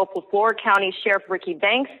hear from both LaFleur County Sheriff Ricky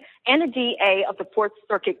Banks and the DA of the Fourth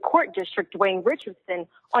Circuit Court District, Dwayne Richardson,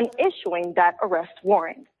 on issuing that arrest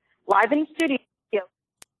warrant. Live in studio.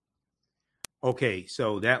 Okay,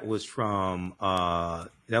 so that was from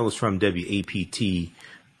WAPT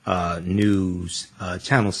News,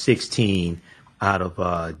 Channel 16 out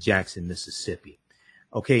of Jackson, Mississippi.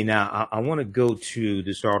 Okay, now I want to go to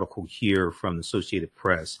this article here from the Associated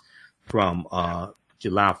Press from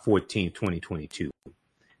July 14, 2022.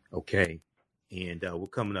 Okay, and we're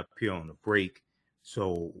coming up here on the break,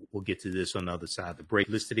 so we'll get to this on the other side of the break.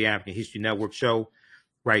 Listen to the African History Network show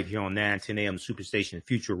right here on 910 AM Superstation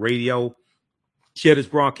Future Radio. Share this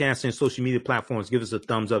broadcast on social media platforms. Give us a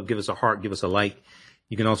thumbs up, give us a heart, give us a like.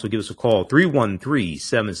 You can also give us a call,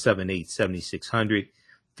 313-778-7600.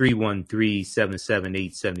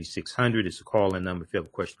 313-778-7600 is a call-in number if you have a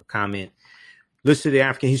question or comment. Listen to the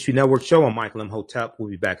African History Network show. I'm Michael M. Hotep. We'll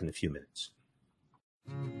be back in a few minutes.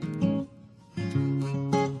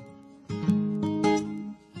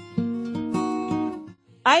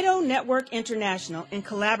 IDO Network International, in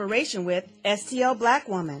collaboration with STL Black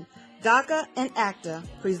Woman, DACA, and ACTA,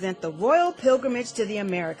 present the Royal Pilgrimage to the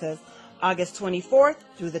Americas, August 24th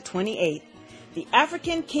through the 28th. The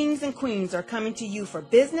African kings and queens are coming to you for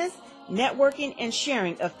business, networking, and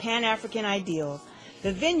sharing of Pan-African ideals.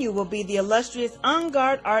 The venue will be the illustrious En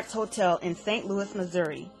Garde Arts Hotel in St. Louis,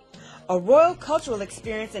 Missouri. A royal cultural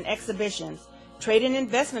experience and exhibitions, trade and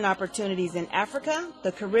investment opportunities in Africa,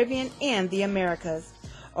 the Caribbean, and the Americas.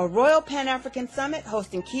 A Royal Pan-African Summit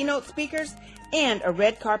hosting keynote speakers and a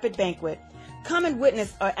red carpet banquet. Come and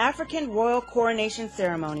witness an African royal coronation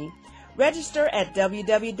ceremony. Register at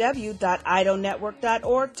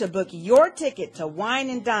www.idonetwork.org to book your ticket to wine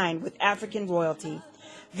and dine with African royalty.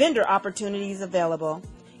 Vendor opportunities available.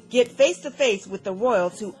 Get face-to-face with the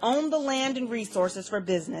royals who own the land and resources for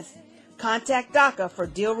business. Contact DACA for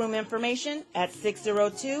deal room information at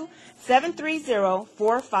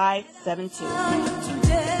 602-730-4572.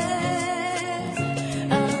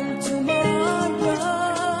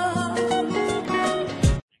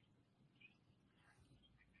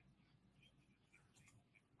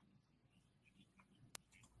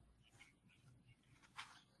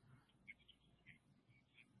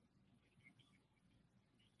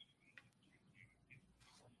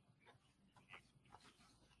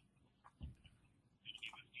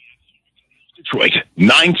 Detroit,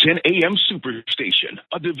 910 AM Superstation,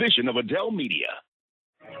 a division of Adele Media.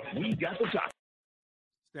 We got the top.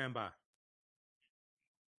 Stand by.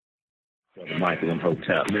 Michael and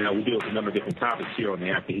Hotel. Now, we deal with a number of different topics here on the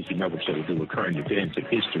African History Network show. We do recurring events of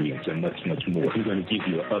history and much, much more. We're going to give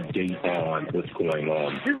you an update on what's going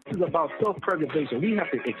on. This is about self-preservation. We have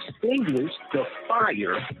to extinguish the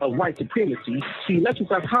fire of white supremacy to let us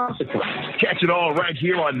have consequences. Catch it all right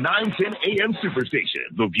here on 910 AM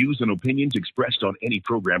Superstation. The views and opinions expressed on any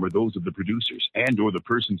program are those of the producers and or the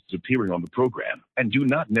persons appearing on the program and do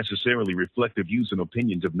not necessarily reflect the views and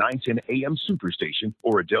opinions of 910 AM Superstation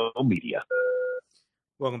or Adele Media.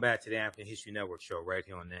 Welcome back to the African History Network show right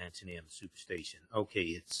here on 910 AM Superstation. Okay,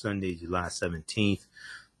 it's Sunday, July 17th,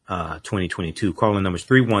 2022. Calling numbers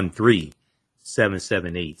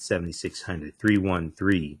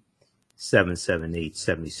 313-778-7600.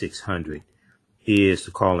 313-778-7600 is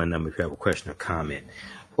the call-in number if you have a question or comment.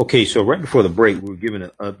 Okay, so right before the break, we were giving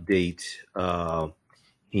an update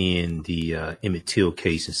in the Emmett Till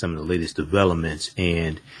case and some of the latest developments,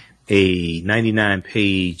 and a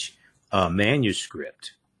 99-page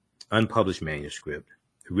manuscript, unpublished manuscript,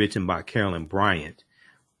 written by Carolyn Bryant,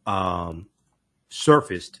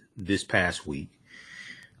 surfaced this past week.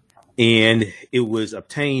 And it was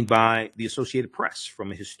obtained by the Associated Press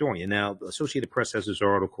from a historian. Now, the Associated Press has this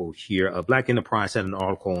article here. Black Enterprise had an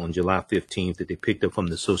article on July 15th that they picked up from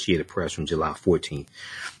the Associated Press from July 14th.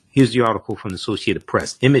 Here's the article from the Associated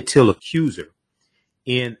Press. Emmett Till accuser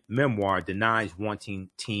in memoir denies wanting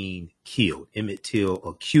teen killed. Emmett Till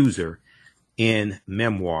accuser in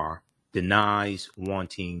memoir denies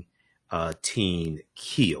wanting teen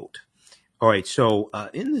killed. All right, so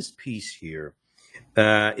in this piece here,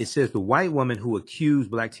 it says the white woman who accused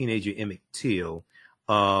black teenager Emmett Till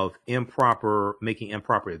of making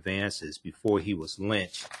improper advances before he was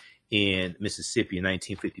lynched in Mississippi in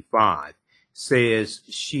 1955 says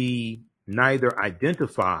she neither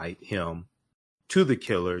identified him to the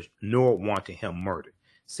killers nor wanted him murdered.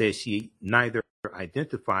 Says she neither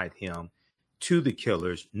identified him to the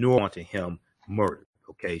killers nor wanted him murdered.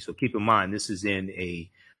 Okay, so keep in mind this was in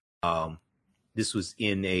a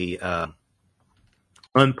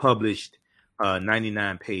unpublished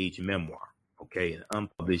 99-page memoir. Okay, an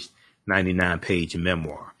unpublished 99-page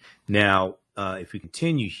memoir. Now, if we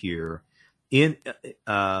continue here, in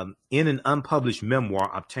an unpublished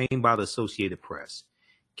memoir obtained by the Associated Press,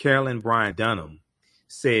 Carolyn Bryant Dunham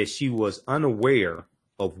says she was unaware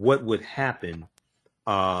of what would happen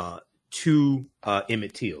to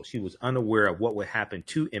Emmett Till. She was unaware of what would happen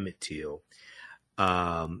to Emmett Till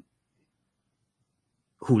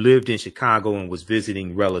who lived in Chicago and was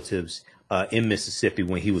visiting relatives in Mississippi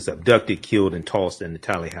when he was abducted, killed, and tossed in the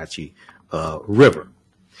Tallahatchie River.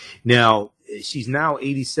 Now, she's now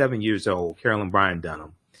 87 years old, Carolyn Bryant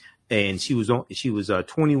Dunham, and she was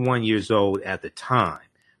 21 years old at the time.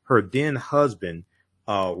 Her then husband,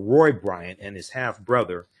 Roy Bryant, and his half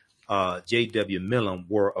brother, J.W. Millam,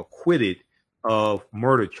 were acquitted of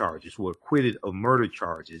murder charges.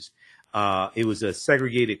 It was a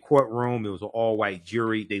segregated courtroom. It was an all-white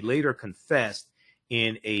jury. They later confessed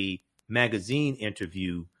in a magazine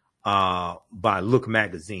interview by Look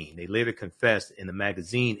magazine. They later confessed in a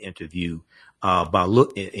magazine interview by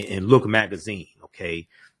Look magazine. Okay,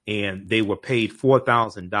 and they were paid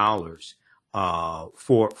 $4,000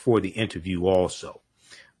 for the interview also.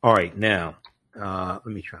 All right, now let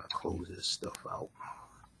me try to close this stuff out.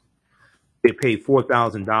 They paid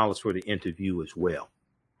 $4,000 for the interview as well.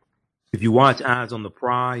 If you watch Eyes on the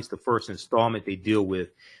Prize, the first installment, they deal with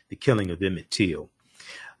the killing of Emmett Till.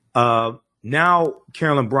 Now,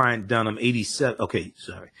 Carolyn Bryant Dunham, 87. Okay,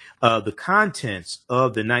 sorry. The contents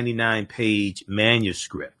of the 99-page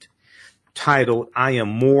manuscript titled "I Am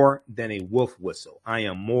More Than a Wolf Whistle," I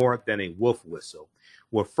Am More Than a Wolf Whistle,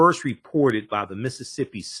 were first reported by the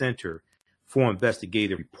Mississippi Center for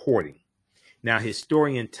Investigative Reporting. Now,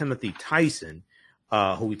 historian Timothy Tyson,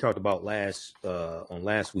 who we talked about on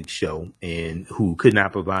last week's show, and who could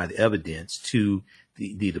not provide evidence to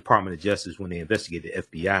the Department of Justice when they investigated the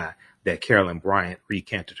FBI that Carolyn Bryant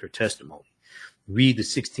recanted her testimony. Read the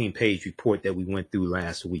 16-page report that we went through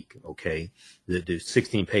last week, okay? The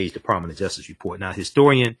 16-page Department of Justice report. Now,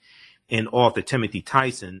 historian and author Timothy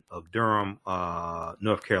Tyson of Durham,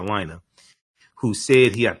 North Carolina, who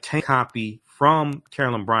said he obtained a copy from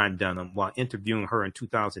Carolyn Bryant Dunham while interviewing her in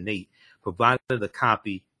 2008, provided a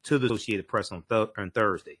copy to the Associated Press on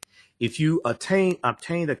Thursday. If you obtain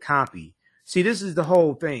a copy, see, this is the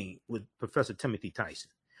whole thing with Professor Timothy Tyson.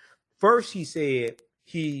 First, he said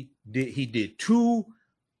he did 2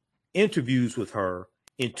 interviews with her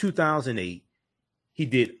in 2008. He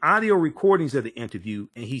did audio recordings of the interview,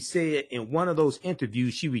 and he said in one of those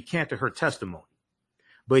interviews she recanted her testimony.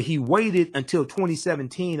 But he waited until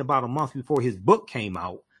 2017, about a month before his book came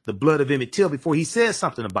out, The Blood of Emmett Till, before he said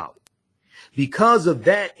something about it. Because of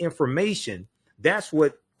that information, that's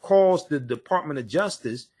what caused the Department of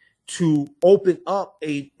Justice to open up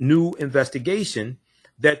a new investigation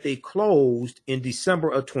that they closed in December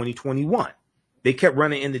of 2021. They kept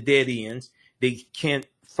running into dead ends. They can't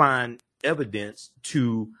find evidence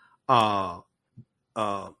to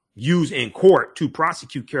use in court to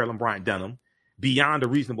prosecute Carolyn Bryant Dunham beyond a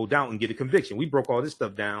reasonable doubt and get a conviction. We broke all this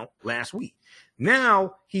stuff down last week.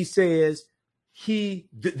 Now he says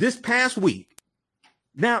this past week.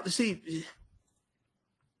 Now, see,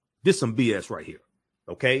 this is some BS right here.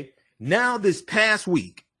 Okay. Now this past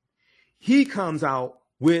week, he comes out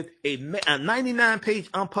with a 99-page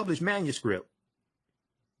unpublished manuscript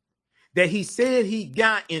that he said he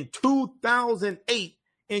got in 2008,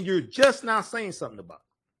 and you're just now saying something about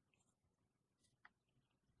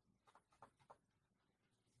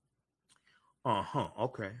it.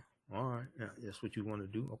 Okay. All right. Yeah, that's what you want to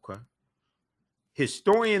do. Okay.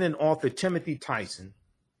 Historian and author Timothy Tyson,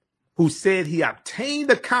 who said he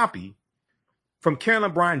obtained a copy from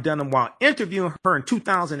Carolyn Bryant Dunham while interviewing her in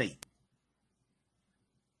 2008,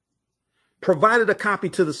 provided a copy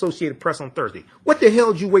to the Associated Press on Thursday. What the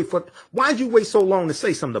hell did you wait for? Why did you wait so long to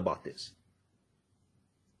say something about this?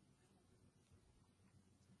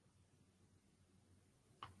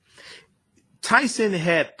 Tyson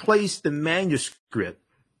had placed the manuscript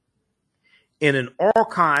in an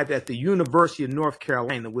archive at the University of North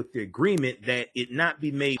Carolina with the agreement that it not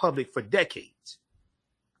be made public for decades.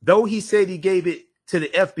 Though he said he gave it to the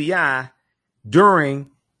FBI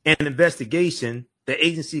during an investigation the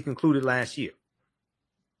agency concluded last year.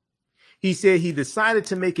 He said he decided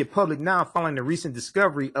to make it public now following the recent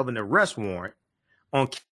discovery of an arrest warrant on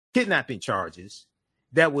kidnapping charges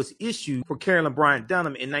that was issued for Carolyn Bryant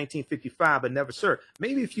Dunham in 1955 but never served.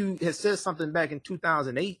 Maybe if you had said something back in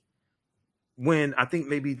 2008, when I think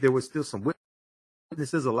maybe there was still some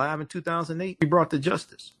witnesses alive in 2008, he brought to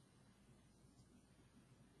justice.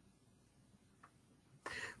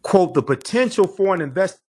 Quote, the potential for an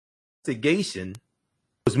investigation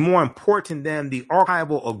was more important than the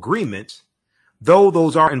archival agreements, though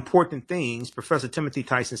those are important things, Professor Timothy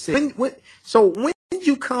Tyson said. When did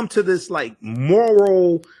you come to this like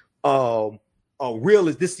moral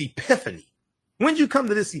this epiphany? When did you come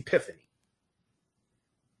to this epiphany?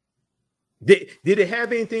 Did it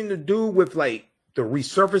have anything to do with like the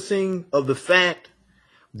resurfacing of the fact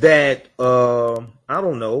that I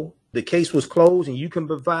don't know, the case was closed and you can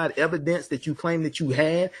provide evidence that you claim that you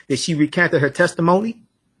had, that she recanted her testimony?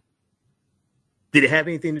 Did it have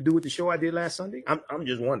anything to do with the show I did last Sunday? I'm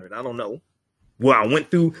just wondering. I don't know. Well, I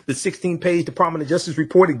went through the 16-page Department of Justice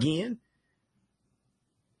report again.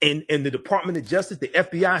 And the Department of Justice, the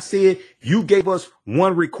FBI said, you gave us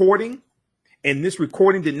one recording, and this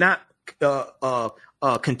recording did not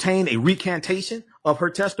contain a recantation of her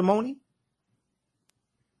testimony.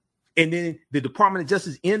 And then the Department of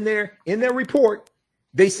Justice in their report,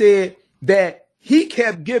 they said that he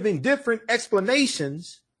kept giving different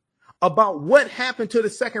explanations about what happened to the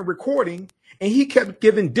second recording, and he kept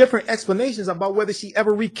giving different explanations about whether she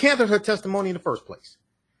ever recanted her testimony in the first place.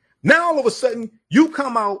 Now, all of a sudden, you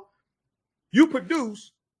come out, you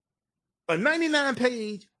produce a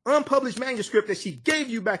 99-page unpublished manuscript that she gave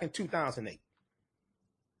you back in 2008.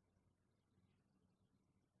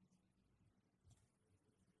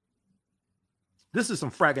 This is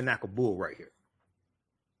some fraganackle bull right here.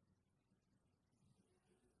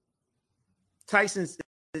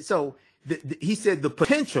 He said the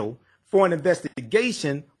potential for an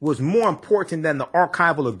investigation was more important than the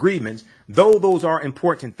archival agreements, though those are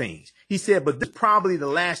important things. He said, but this is probably the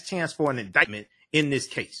last chance for an indictment in this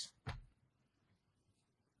case.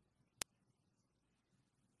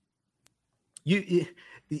 You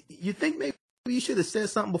think maybe you should have said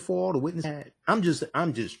something before all the witnesses had?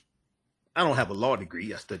 I don't have a law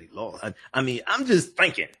degree. I studied law. I mean, I'm just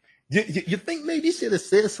thinking. You think maybe you should have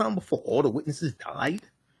said something before all the witnesses died?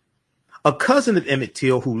 A cousin of Emmett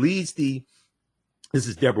Till who leads this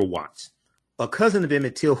is Deborah Watts, a cousin of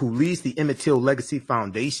Emmett Till who leads the Emmett Till Legacy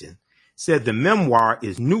Foundation, said the memoir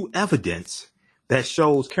is new evidence that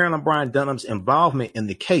shows Carolyn Bryant Dunham's involvement in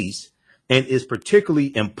the case and is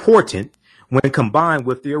particularly important when combined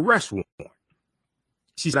with the arrest warrant.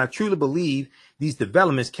 She said, I truly believe these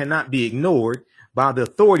developments cannot be ignored by the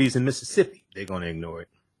authorities in Mississippi. They're going to ignore it.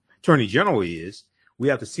 Attorney General is. We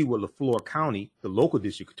have to see what LaFleur County, the local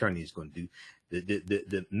district attorney, is going to do.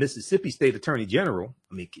 The Mississippi State Attorney General,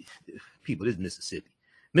 I mean, people, this is Mississippi.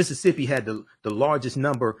 Mississippi had the largest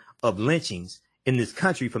number of lynchings in this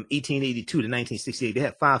country from 1882 to 1968. They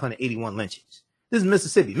had 581 lynchings. This is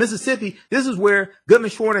Mississippi. Mississippi, this is where Goodman,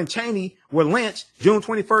 Shorter, and Cheney were lynched June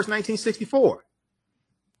 21st, 1964.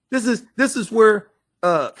 This is where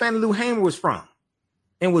Fannie Lou Hamer was from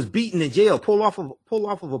and was beaten in jail, pulled off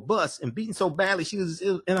of a bus and beaten so badly she was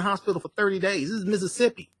in a hospital for 30 days. This is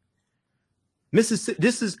Mississippi. Mississippi.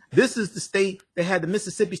 This is the state that had the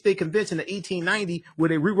Mississippi State Convention in 1890, where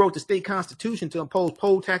they rewrote the state constitution to impose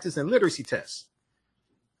poll taxes and literacy tests.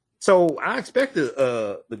 So I expect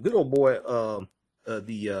the good old boy,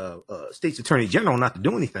 the state's attorney general, not to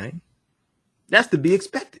do anything. That's to be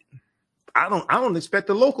expected. I don't expect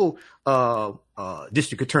the local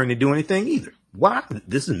district attorney to do anything either. Why?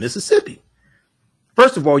 This is Mississippi.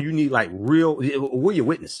 First of all, you need like real. Where are your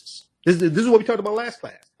witnesses? This is what we talked about last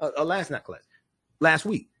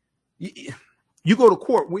week. You go to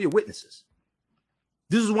court. Where are your witnesses?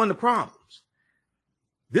 This is one of the problems.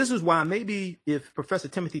 This is why maybe if Professor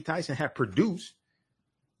Timothy Tyson had produced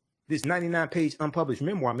this 99-page unpublished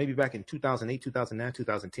memoir, maybe back in 2008, 2009,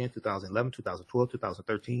 2010, 2011, 2012,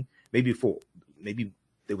 2013, maybe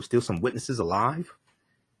there were still some witnesses alive,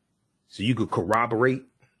 so you could corroborate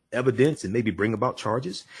evidence and maybe bring about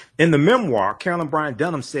charges. In the memoir, Carolyn Bryant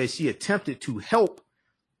Dunham says she attempted to help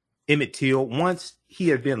Emmett Till once he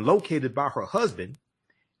had been located by her husband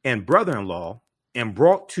and brother-in-law and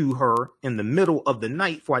brought to her in the middle of the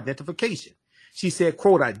night for identification. She said,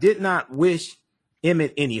 quote, I did not wish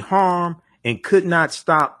Emmett any harm and could not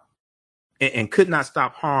stop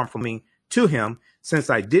harm from me to him since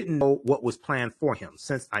I didn't know what was planned for him.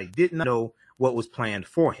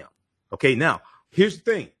 Okay, now here's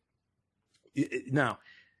the thing. Now,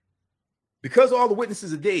 because all the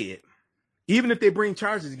witnesses are dead, even if they bring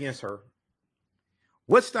charges against her,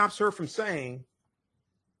 what stops her from saying,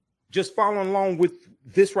 just following along with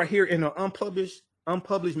this right here in an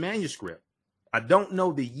unpublished manuscript? I don't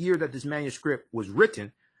know the year that this manuscript was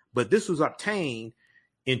written, but this was obtained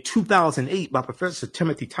in 2008 by Professor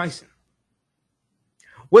Timothy Tyson.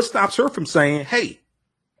 What stops her from saying, hey,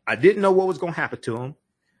 I didn't know what was going to happen to him.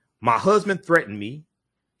 My husband threatened me.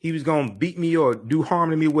 He was going to beat me or do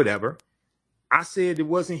harm to me, whatever. I said it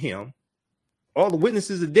wasn't him. All the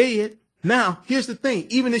witnesses are dead. Now, here's the thing.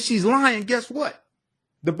 Even if she's lying, guess what?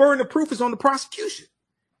 The burden of proof is on the prosecution.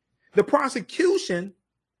 The prosecution,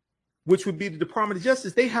 which would be the Department of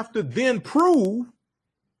Justice, they have to then prove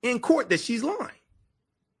in court that she's lying.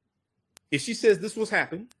 If she says this was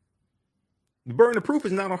happened, the burden of proof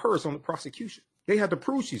is not on her, it's on the prosecution. They have to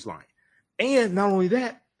prove she's lying. And not only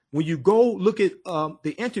that, when you go look at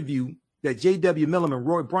the interview that J.W. Millam and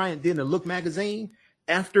Roy Bryant did in the Look magazine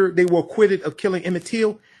after they were acquitted of killing Emmett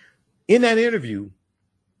Till, in that interview,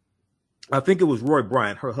 I think it was Roy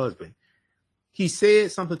Bryant, her husband, he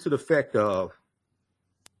said something to the effect of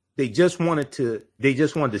they just wanted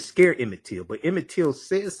to scare Emmett Till, but Emmett Till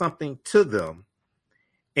said something to them,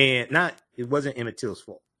 and it wasn't Emmett Till's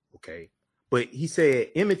fault, okay? But he said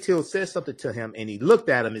Emmett Till said something to him, and he looked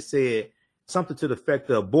at him and said something to the effect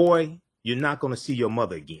of, "Boy, you're not going to see your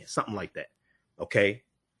mother again," something like that, okay?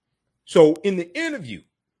 So in the interview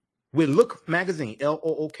with Look magazine,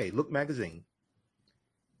 L-O-O-K, Look magazine,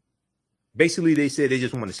 basically they said they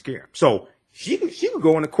just want to scare him. So she could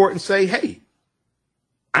go into court and say, "Hey,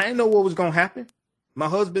 I didn't know what was going to happen. My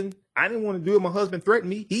husband, I didn't want to do it. My husband threatened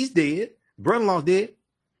me. He's dead. Brother-in-law's dead.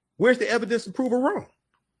 Where's the evidence to prove her wrong?"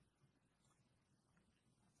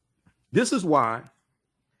 This is why,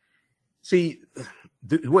 see,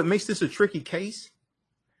 what makes this a tricky case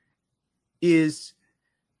is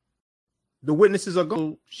the witnesses are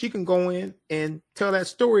going, she can go in and tell that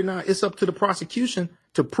story. Now it's up to the prosecution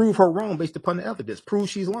to prove her wrong based upon the evidence, prove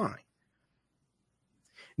she's lying.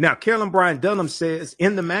 Now, Carolyn Bryant Dunham says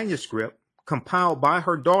in the manuscript compiled by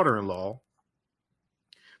her daughter-in-law,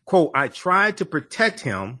 quote, "I tried to protect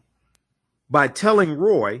him by telling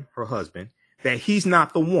Roy," her husband, "that he's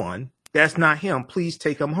not the one. That's not him. Please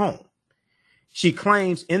take him home." She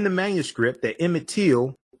claims in the manuscript that Emmett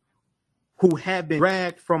Till, who had been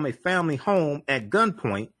dragged from a family home at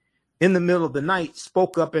gunpoint in the middle of the night,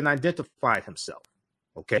 spoke up and identified himself.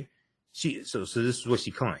 Okay. So this is what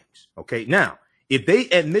she claims. Okay. Now, if they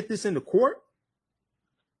admit this in the court,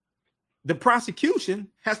 the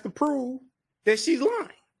prosecution has to prove that she's lying.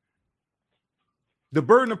 The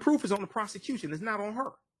burden of proof is on the prosecution. It's not on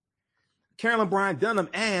her. Carolyn Bryant Dunham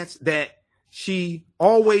adds that she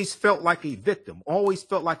always felt like a victim,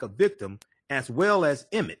 as well as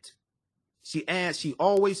Emmett. She adds she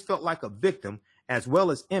always felt like a victim as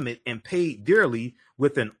well as Emmett and paid dearly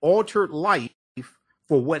with an altered life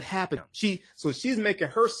for what happened. So she's making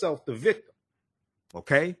herself the victim.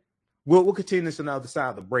 Okay. We'll continue this on the other side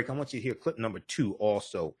of the break. I want you to hear clip number 2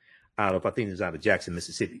 also out of Jackson,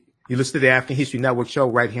 Mississippi. You listen to the African History Network show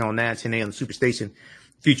right here on 910 AM Superstation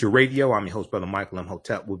Future Radio. I'm your host, Brother Michael M.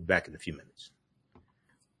 Hotep. We'll be back in a few minutes.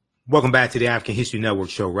 Welcome back to the African History Network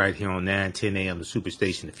show right here on 910 AM the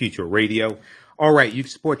Superstation, the Future Radio. All right, you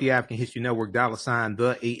can support the African History Network, $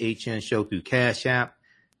 the AHN show through Cash App,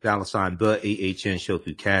 $ the AHN show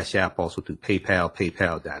through Cash App, also through PayPal,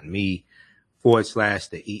 paypal.me /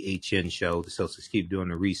 the EHN show. The Celtics keep doing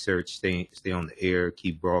the research, stay on the air,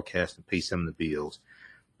 keep broadcasting, pay some of the bills.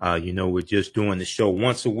 We're just doing the show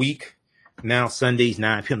once a week. Now, Sundays,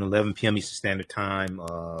 9 p.m. to 11 p.m. Eastern Standard Time.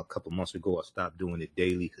 A couple months ago, I stopped doing it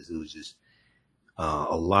daily because it was just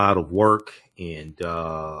a lot of work and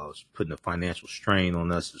was putting a financial strain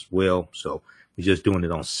on us as well. So we're just doing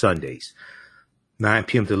it on Sundays, 9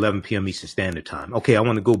 p.m. to 11 p.m. Eastern Standard Time. Okay, I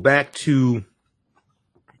want to go back to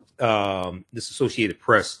this Associated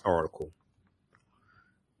Press article.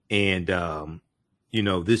 And,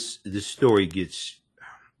 this story gets...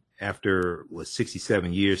 After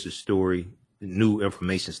 67 years, the story, new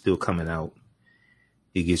information still coming out.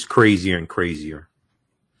 It gets crazier and crazier.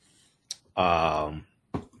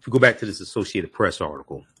 If we go back to this Associated Press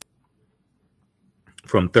article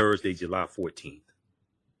from Thursday, July 14th,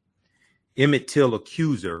 Emmett Till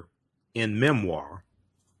accuser in memoir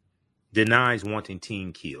denies wanting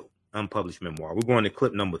teen killed. Unpublished memoir. We're going to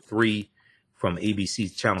clip number 3 from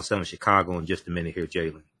ABC's Channel 7 Chicago in just a minute here,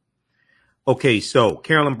 Jalen. Okay, so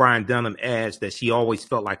Carolyn Bryant Dunham adds that she always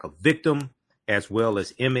felt like a victim as well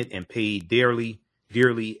as Emmett and paid dearly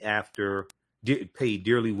with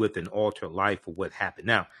an altered life for what happened.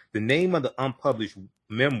 Now, the name of the unpublished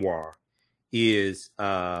memoir is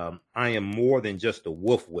I Am More Than Just a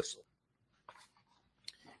Wolf Whistle.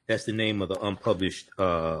 That's the name of the unpublished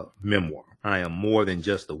memoir. I Am More Than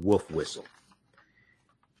Just a Wolf Whistle.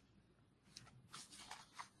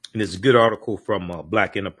 And it's a good article from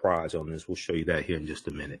Black Enterprise on this. We'll show you that here in just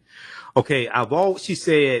a minute. Okay, she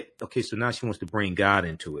said, okay, so now she wants to bring God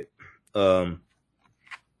into it.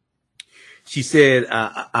 She said,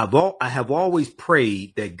 I have always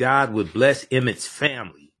prayed that God would bless Emmett's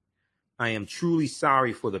family. I am truly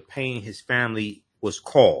sorry for the pain his family was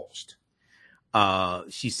caused.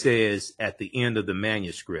 She says at the end of the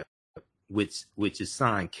manuscript, which is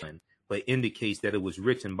signed Ken, but indicates that it was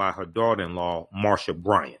written by her daughter-in-law, Marsha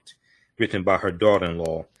Bryant. Marsha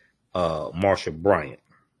Bryant.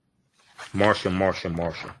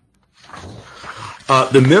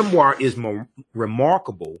 The memoir is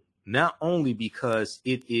remarkable, not only because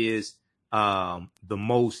it is the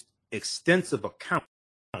most extensive account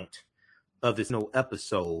of this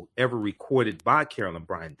episode ever recorded by Carolyn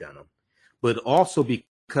Bryant Dunham, but also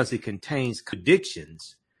because it contains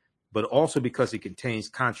contradictions,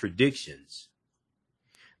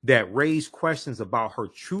 that raise questions about her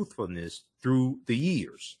truthfulness through the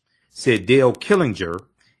years, said Dale Killinger,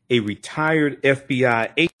 a retired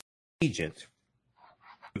FBI agent,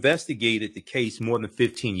 investigated the case more than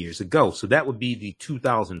 15 years ago. So that would be the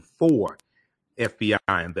 2004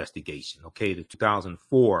 FBI investigation, okay, the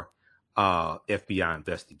 2004 FBI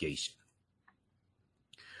investigation.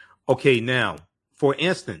 Okay, now, for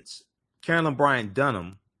instance, Carolyn Bryant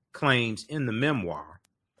Dunham claims in the memoir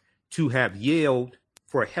to have yelled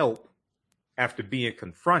for help after being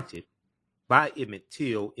confronted by Emmett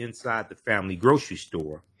Till inside the family grocery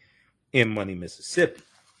store in Money, Mississippi.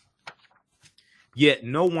 Yet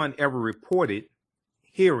no one ever reported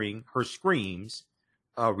hearing her screams,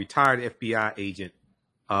 retired FBI agent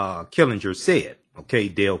Killinger said, okay,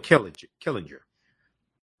 Dale Killinger.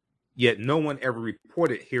 Yet no one ever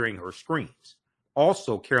reported hearing her screams.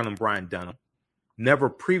 Also, Carolyn Bryant Dunham never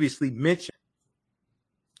previously mentioned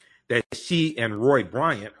that she and Roy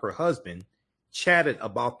Bryant, her husband, chatted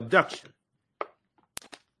about abduction.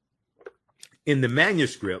 In the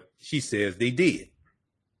manuscript, she says they did.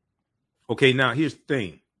 Okay, now here's the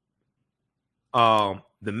thing.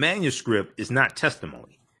 The manuscript is not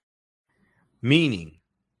testimony, meaning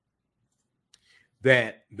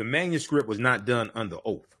that the manuscript was not done under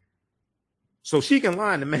oath. So she can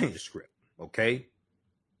lie in the manuscript, okay?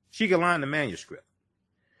 She can lie in the manuscript.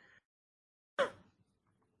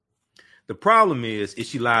 The problem is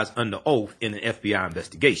she lies under oath in an FBI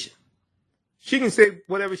investigation. She can say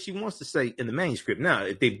whatever she wants to say in the manuscript. Now,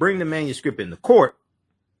 if they bring the manuscript in the court,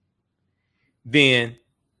 then,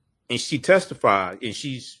 and she testified, and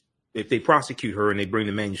if they prosecute her and they bring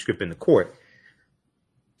the manuscript in the court,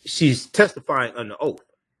 she's testifying under oath.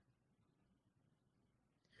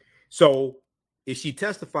 So if she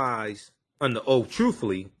testifies under oath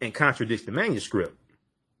truthfully and contradicts the manuscript,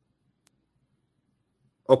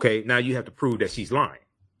 okay, now you have to prove that she's lying.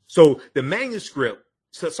 So the manuscript,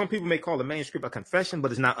 so some people may call the manuscript a confession,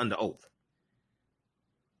 but it's not under oath.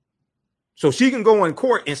 So she can go in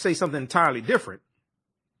court and say something entirely different,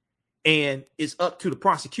 and it's up to the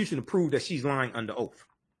prosecution to prove that she's lying under oath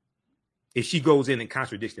if she goes in and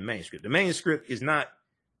contradicts the manuscript. The manuscript is not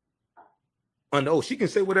under oath. She can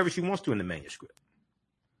say whatever she wants to in the manuscript.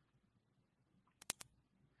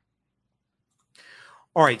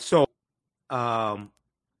 All right, so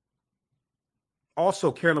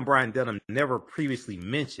also, Carolyn Bryant Dunham never previously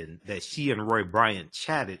mentioned that she and Roy Bryant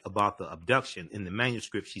chatted about the abduction. In the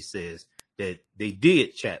manuscript, she says that they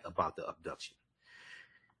did chat about the abduction.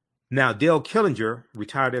 Now, Dale Killinger,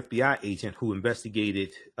 retired FBI agent who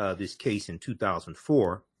investigated this case in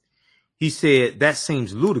 2004, he said, that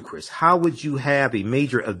seems ludicrous. How would you have a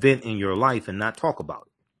major event in your life and not talk about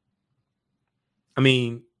it? I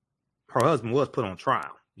mean, her husband was put on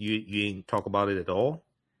trial. You ain't talk about it at all?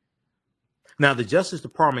 Now, the Justice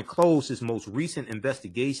Department closed its most recent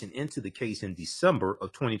investigation into the case in December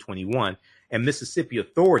of 2021, and Mississippi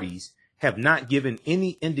authorities have not given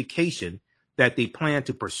any indication that they plan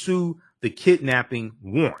to pursue the kidnapping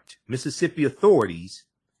warrant. Mississippi authorities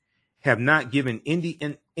have not given any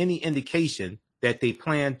indication that they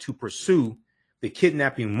plan to pursue the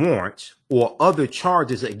kidnapping warrant or other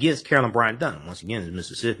charges against Carolyn Bryant Dunham. Once again, it's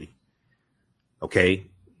Mississippi.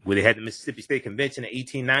 Okay, where they had the Mississippi State Convention in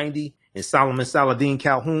 1890, and Solomon Saladin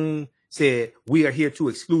Calhoun said, we are here to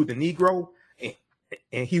exclude the Negro.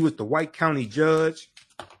 And he was the white county judge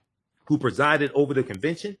who presided over the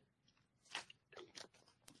convention.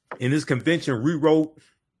 And this convention rewrote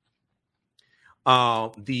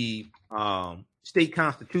the state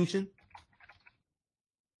constitution.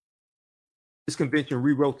 This convention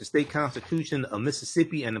rewrote the state constitution of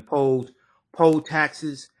Mississippi and imposed poll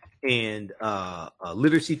taxes and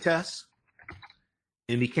literacy tests,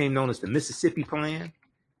 and became known as the Mississippi Plan.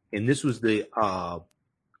 And this was the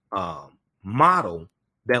model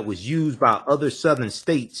that was used by other southern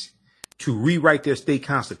states to rewrite their state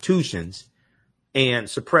constitutions and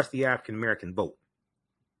suppress the African American vote.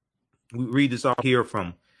 We read this all here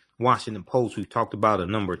from Washington Post. We've talked about it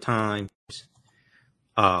a number of times.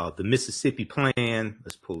 The Mississippi Plan.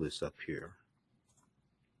 Let's pull this up here.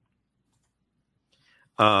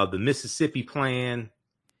 The Mississippi Plan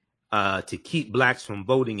to keep blacks from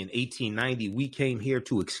voting in 1890. We came here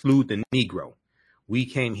to exclude the Negro. We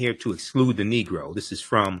came here to exclude the Negro. This is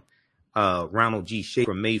from Ronald G.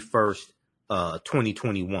 Schaefer, May 1st,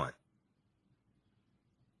 2021.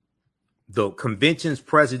 The convention's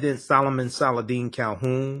president, Solomon Saladin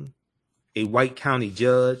Calhoun, a White County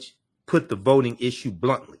judge, put the voting issue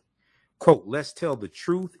bluntly. Quote, let's tell the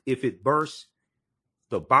truth. If it bursts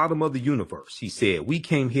the bottom of the universe, he said, we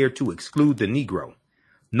came here to exclude the Negro.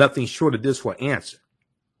 Nothing short of this will answer.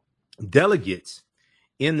 Delegates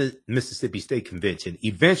in the Mississippi State Convention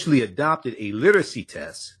eventually adopted a literacy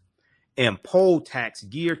test and poll tax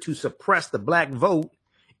geared to suppress the black vote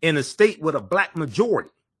in a state with a black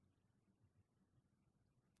majority.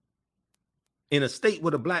 In a state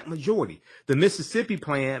with a black majority. The Mississippi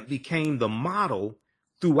Plan became the model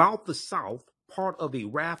throughout the South, part of a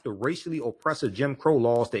raft of racially oppressive Jim Crow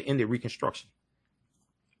laws that ended Reconstruction.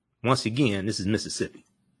 Once again, this is Mississippi.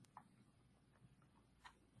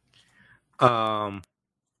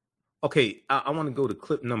 Okay, I want to go to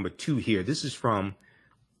clip number 2 here. This is from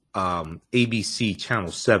ABC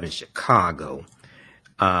Channel 7, Chicago.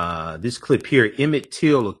 This clip here, Emmett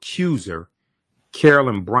Till accuser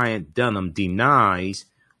Carolyn Bryant Dunham denies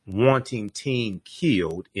wanting teen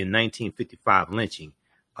killed in 1955 lynching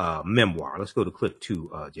memoir. Let's go to clip 2,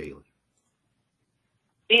 Jalen.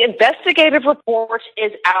 The investigative report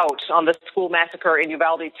is out on the school massacre in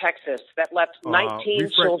Uvalde, Texas, that left 19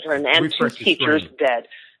 children and 2 teachers dead.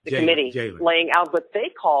 The committee laying out what they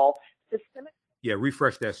call systemic. Yeah,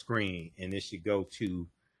 refresh that screen, and it should go to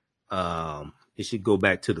it should go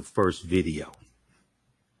back to the first video.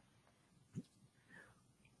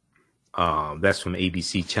 That's from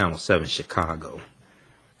ABC Channel 7 Chicago.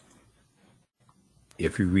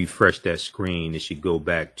 If you refresh that screen, it should go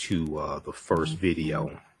back to the first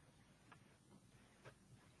video.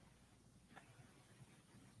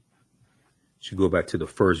 Should go back to the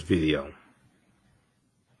first video.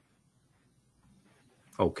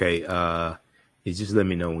 Okay, just let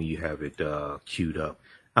me know when you have it queued up.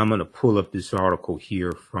 I'm going to pull up this article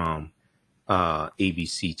here from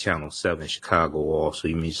ABC Channel 7 Chicago also.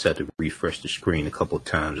 You may just have to refresh the screen a couple of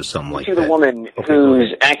times or something like that. The woman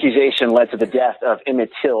whose accusation led to the death of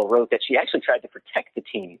Emmett Till wrote that she actually tried to protect the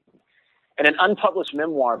teen. In an unpublished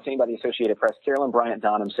memoir obtained by the Associated Press, Carolyn Bryant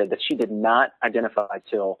Donham said that she did not identify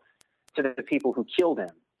Till to the people who killed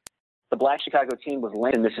him. The black Chicago teen was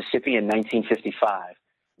lynched in Mississippi in 1955.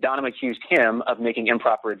 Donham accused him of making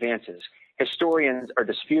improper advances. Historians are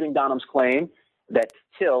disputing Donham's claim that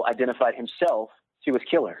Till identified himself to his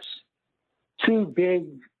killers. 2 big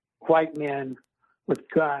white men with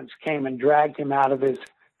guns came and dragged him out of his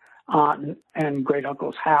aunt and great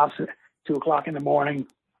uncle's house at 2 o'clock in the morning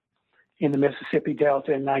in the Mississippi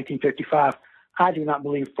Delta in 1955. I do not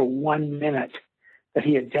believe for 1 minute that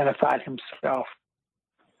he identified himself.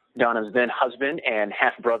 Donham's then husband and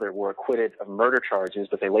half-brother were acquitted of murder charges,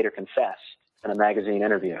 but they later confessed in a magazine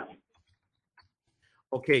interview.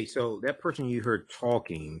 Okay, so that person you heard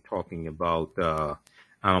talking about,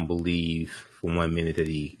 I don't believe for 1 minute that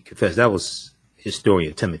he confessed. That was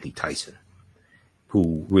historian Timothy Tyson,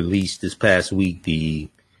 who released this past week the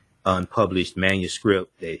unpublished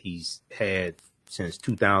manuscript that he's had since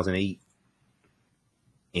 2008,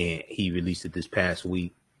 and he released it this past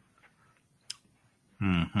week.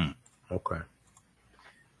 Okay.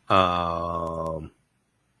 All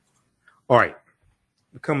right.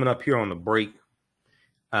 We're coming up here on the break.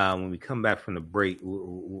 When we come back from the break,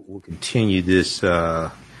 we'll continue this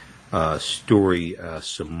story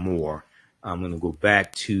some more. I'm going to go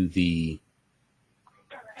back to the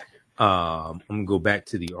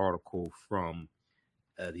article from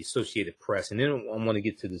the Associated Press, and then I want to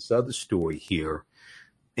get to this other story here.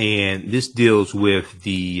 And this deals with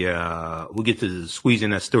we'll get to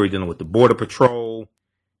squeezing that story dealing with the Border Patrol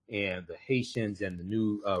and the Haitians and the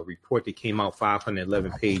new report that came out,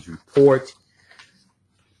 511-page report.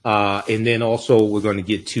 And then also we're going to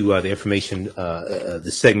get to the information,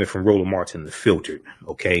 the segment from Roland Martin, The Filtered.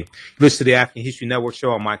 Okay. Listen to the African History Network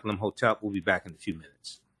show. I'm Michael M. Hotep. We'll be back in a few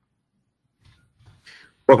minutes.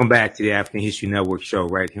 Welcome back to the African History Network show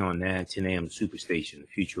right here on 910 AM Superstation,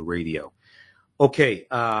 Future Radio. Okay,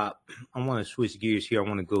 I want to switch gears here. I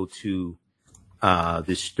want to go to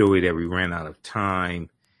this story that we ran out of time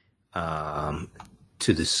to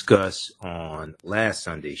discuss on last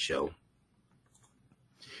Sunday's show.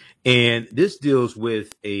 And this deals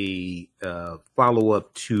with a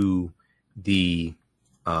follow-up to the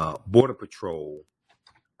Border Patrol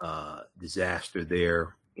disaster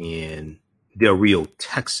there in Del Rio,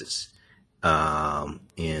 Texas,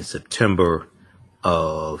 in September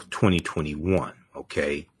of 2021.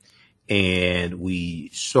 Okay. And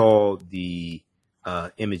we saw the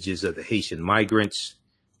images of the Haitian migrants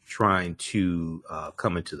trying to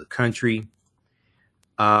come into the country.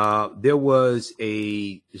 There was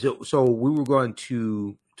so we were going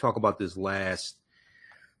to talk about this last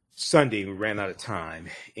Sunday, we ran out of time,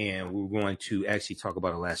 and we were going to actually talk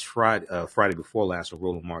about it last Friday, Friday before last, with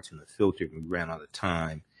Roland Martin the Filter. We ran out of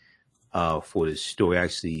time for this story. I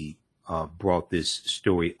actually brought this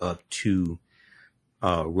story up to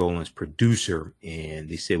Roland's producer, and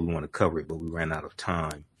they said we want to cover it, but we ran out of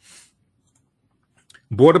time.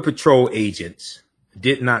 Border Patrol agents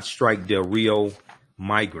did not strike Del Rio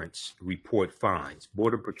migrants, report fines.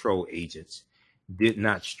 Border Patrol agents did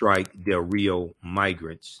not strike Del Rio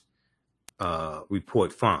migrants,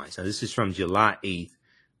 report fines. Now, this is from July 8th,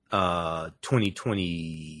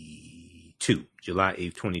 2022. July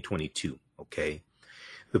 8th, 2022. Okay.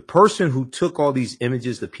 The person who took all these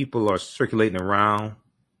images that people are circulating around,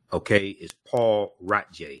 okay, is Paul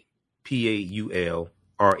Ratje,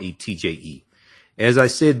 Paulratje. As I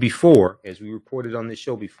said before, as we reported on this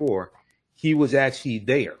show before, he was actually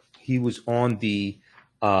there. He was on the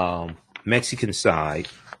Mexican side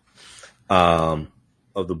of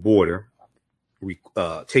the border,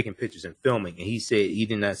 taking pictures and filming. And he said he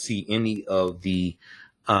did not see any of the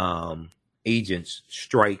agents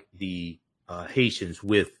strike the Haitians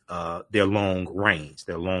with their long reins.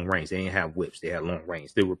 They didn't have whips. They had long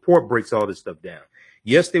reins. The report breaks all this stuff down.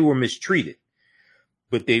 Yes, they were mistreated,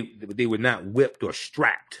 but they were not whipped or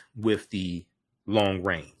strapped with the long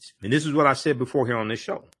reins. And this is what I said before here on this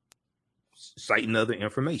show, citing other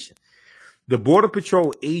information. The Border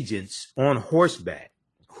Patrol agents on horseback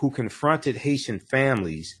who confronted Haitian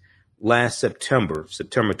families last September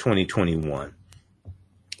 2021,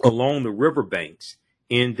 along the riverbanks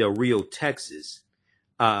in Del Rio, Texas,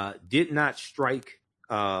 did not strike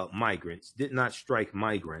migrants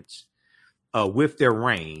with their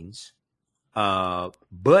reins,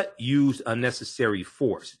 but used unnecessary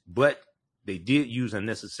force. But they did use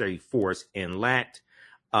unnecessary force and lacked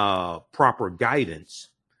proper guidance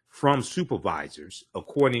from supervisors,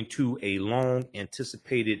 according to a long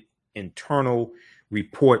anticipated internal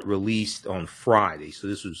report released on Friday. So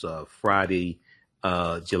this was Friday,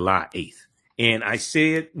 July 8th. And I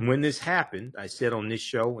said, when this happened, I said on this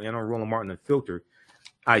show and on Roland Martin Unfiltered,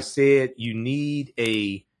 I said you're going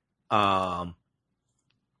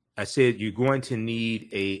to need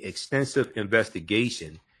a extensive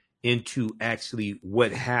investigation into actually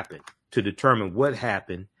what happened, to determine what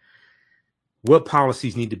happened, what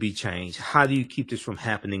policies need to be changed. How do you keep this from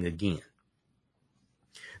happening again?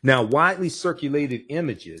 Now, widely circulated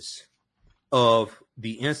images of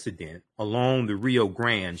the incident along the Rio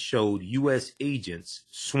Grande showed U.S. agents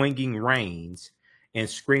swinging reins and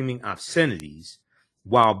screaming obscenities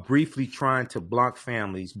while briefly trying to block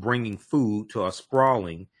families bringing food to a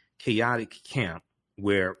sprawling, chaotic camp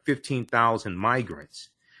where 15,000 migrants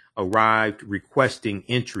arrived requesting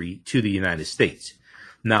entry to the United States.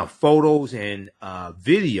 Now, photos and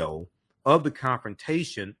video of the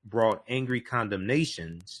confrontation brought angry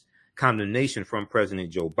condemnation from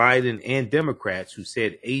President Joe Biden and Democrats who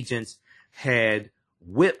said agents had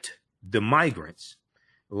whipped the migrants,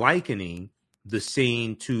 likening the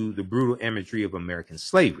scene to the brutal imagery of American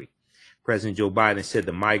slavery. President Joe Biden said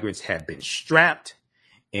the migrants had been strapped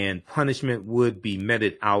and punishment would be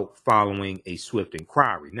meted out following a swift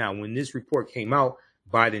inquiry. Now, when this report came out,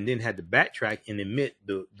 Biden then had to backtrack and admit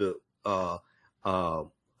the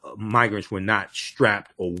migrants were not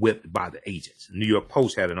strapped or whipped by the agents. The New York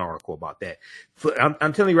Post had an article about that.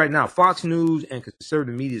 I'm telling you right now, Fox News and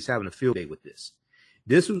conservative media is having a field day with this.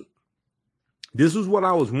 This was what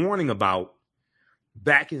I was warning about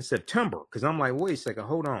back in September, because I'm like, wait a second,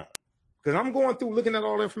 hold on. Because I'm going through looking at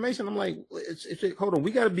all the information. I'm like, hold on,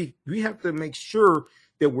 we have to make sure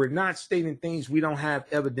that we're not stating things we don't have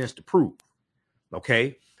evidence to prove.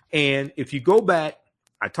 Okay. And if you go back,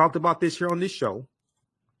 I talked about this here on this show,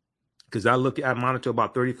 because I monitor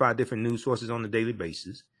about 35 different news sources on a daily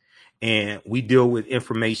basis, and we deal with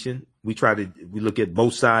information. We look at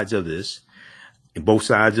both sides of this and both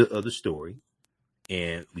sides of the story,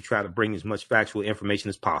 and we try to bring as much factual information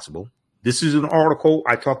as possible. This is an article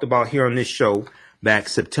I talked about here on this show back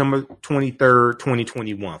September 23rd,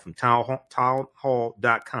 2021 from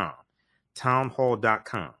townhall.com.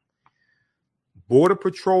 Townhall.com. Border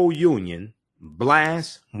Patrol Union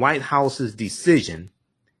blasts White House's decision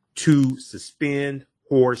to suspend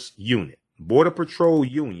horse unit. Border Patrol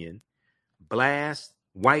Union blasts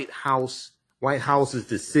White House's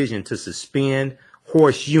decision to suspend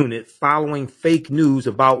horse unit following fake news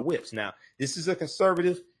about whips. Now, this is a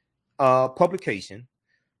conservative publication.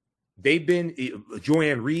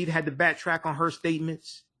 Joanne Reed had to backtrack on her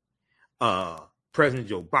statements. President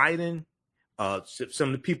Joe Biden, some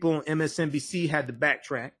of the people on MSNBC had to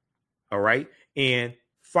backtrack. All right. And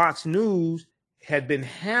Fox News had been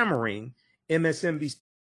hammering MSNBC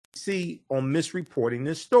on misreporting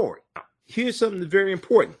this story. Now, here's something that's very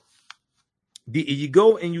important. You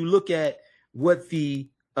go and you look at what the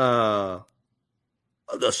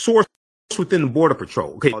source within the Border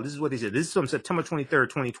Patrol. Okay, this is what they said. This is from September 23rd,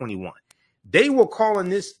 2021. They were calling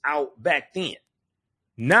this out back then.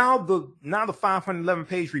 Now the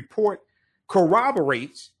 511-page report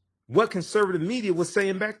corroborates what conservative media was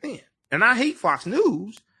saying back then. And I hate Fox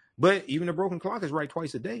News, but even a broken clock is right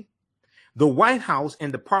twice a day. The White House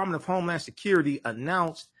and Department of Homeland Security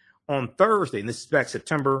announced on Thursday, and this is back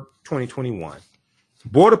September 2021,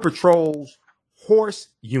 Border Patrol's horse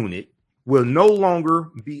unit will no longer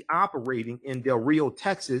be operating in Del Rio,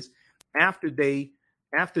 Texas, after they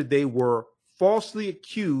were falsely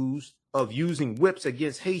accused of using whips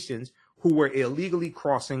against Haitians who were illegally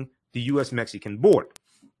crossing the U.S.-Mexican border.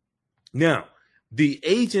 Now, the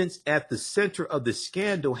agents at the center of the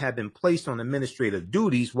scandal have been placed on administrative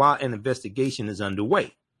duties while an investigation is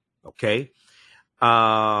underway. Okay.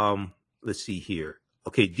 Let's see here.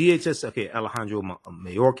 Okay. DHS. Okay. Alejandro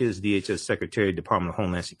Mayorkas, DHS Secretary, Department of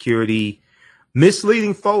Homeland Security.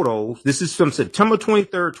 Misleading photos. This is from September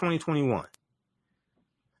 23rd, 2021.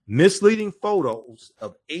 Misleading photos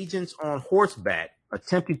of agents on horseback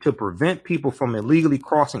attempting to prevent people from illegally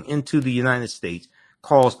crossing into the United States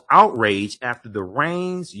caused outrage after the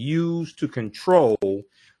reins used to control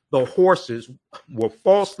the horses were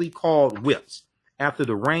falsely called whips. After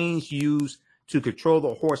the reins used to control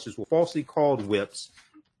the horses were falsely called whips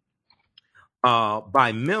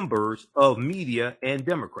by members of media and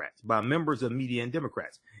Democrats.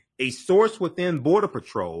 A source within Border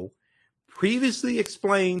Patrol previously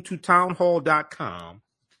explained to townhall.com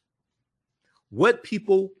what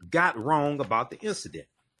people got wrong about the incident.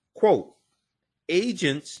 Quote,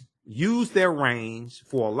 agents use their reins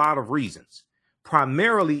for a lot of reasons.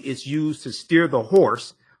 Primarily, it's used to steer the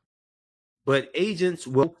horse, but agents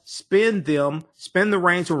will spin the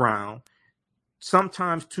reins around,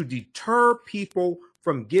 sometimes to deter people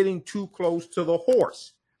from getting too close to the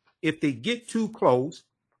horse. If they get too close,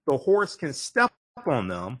 the horse can step on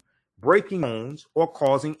them, breaking bones or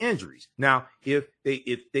causing injuries. Now, if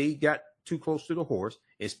they got too close to the horse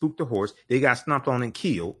and spooked the horse, they got stomped on and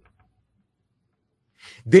killed,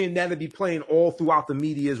 then that'll be playing all throughout the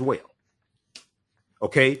media as well.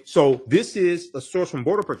 Okay, so this is a source from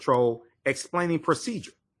Border Patrol explaining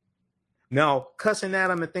procedure. Now, cussing at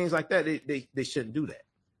them and things like that, they shouldn't do that,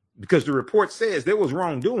 because the report says there was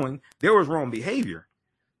wrongdoing, there was wrong behavior.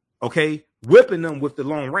 Okay, whipping them with the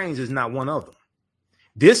long reins is not one of them.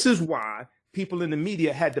 This is why people in the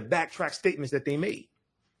media had to backtrack statements that they made.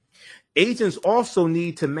 Agents also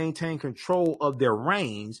need to maintain control of their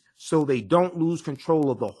reins so they don't lose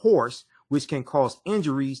control of the horse, which can cause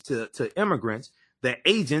injuries to immigrants, the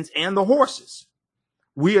agents, and the horses.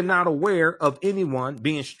 We are not aware of anyone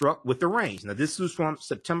being struck with the reins. Now, this was from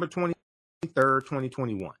September 23rd,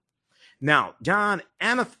 2021. Now, John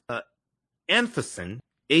Anfison, Anfinscen,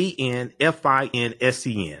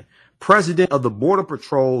 president of the Border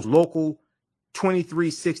Patrol's Local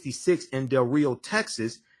 2366 in Del Rio,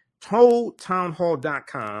 Texas, told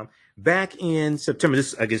townhall.com back in September,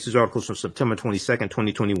 this article is from September 22nd,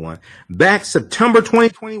 2021. Back September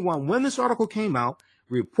 2021, when this article came out,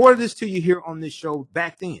 we reported this to you here on this show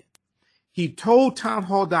back then. He told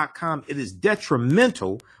townhall.com it is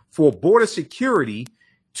detrimental for border security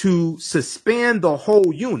to suspend the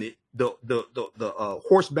whole unit, the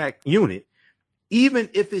horseback unit, even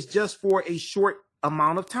if it's just for a short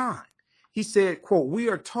amount of time. He said, quote, we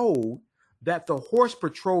are told that the Horse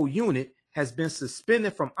Patrol unit has been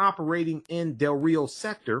suspended from operating in Del Rio,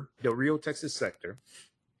 Texas sector,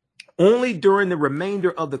 only during the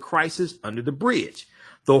remainder of the crisis under the bridge.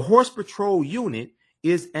 The Horse Patrol unit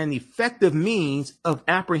is an effective means of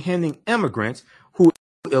apprehending immigrants who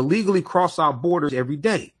illegally cross our borders every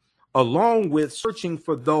day, along with searching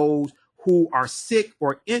for those who are sick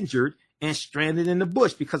or injured and stranded in the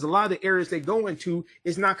bush, because a lot of the areas they go into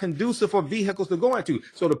is not conducive for vehicles to go into.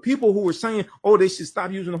 So the people who were saying, oh, they should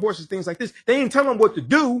stop using the horses, things like this, they ain't tell them what to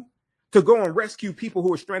do to go and rescue people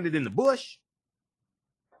who are stranded in the bush.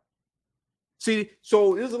 See,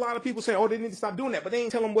 so there's a lot of people saying, oh, they need to stop doing that, but they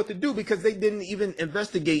ain't tell them what to do because they didn't even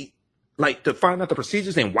investigate, like, to find out the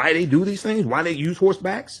procedures and why they do these things, why they use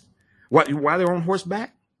horsebacks, why they're on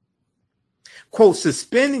horseback. Quote,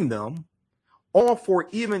 suspending them all for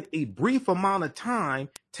even a brief amount of time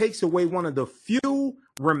takes away one of the few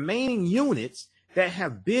remaining units that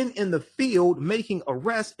have been in the field making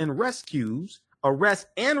arrests and rescues on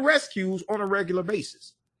a regular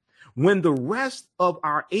basis. When the rest of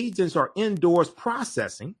our agents are indoors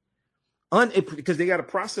processing, because they got to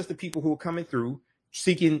process the people who are coming through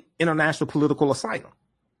seeking international political asylum.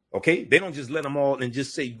 Okay, they don't just let them all and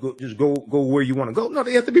just say go where you want to go. No,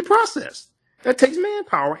 they have to be processed. That takes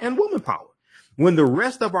manpower and womanpower. When the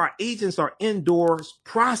rest of our agents are indoors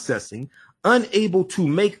processing, unable to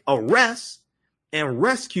make arrests and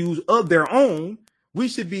rescues of their own, we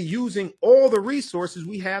should be using all the resources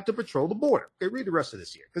we have to patrol the border. Okay, read the rest of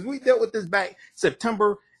this here, because we dealt with this back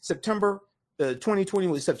September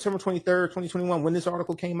 2020, September 23rd, 2021, when this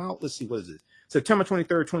article came out. Let's see, what is it? September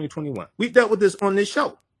 23rd, 2021. We dealt with this on this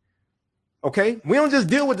show. Okay, we don't just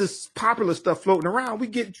deal with this popular stuff floating around. We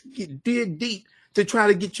dig deep to try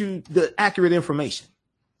to get you the accurate information.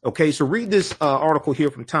 Okay, so read this article here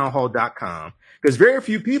from townhall.com, because very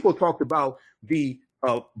few people talked about the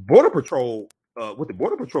Border Patrol, what the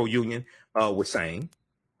Border Patrol Union was saying.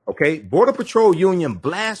 Okay, Border Patrol Union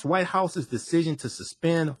blasts White House's decision to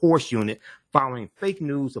suspend horse unit following fake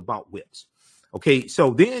news about whips. Okay, so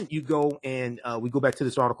then you go and we go back to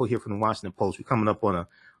this article here from the Washington Post. We're coming up on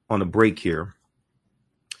a break here.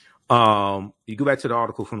 You go back to the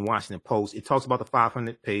article from the Washington Post. It talks about the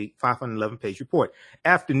 511-page report.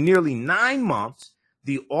 After nearly 9 months,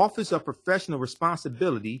 the Office of Professional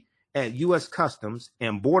Responsibility at U.S. Customs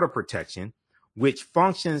and Border Protection, which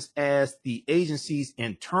functions as the agency's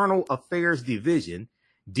internal affairs division,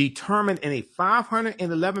 determined in a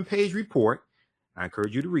 511-page report, I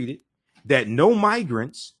encourage you to read it, that no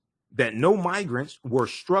migrants were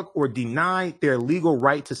struck or denied their legal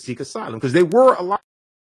right to seek asylum, because they were allowed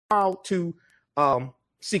to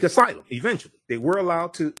seek asylum. Eventually, they were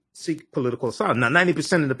allowed to seek political asylum. Now,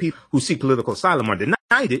 90% of the people who seek political asylum are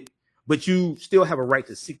denied it, but you still have a right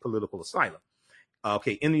to seek political asylum.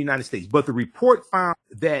 Okay, in the United States. But the report found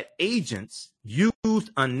that agents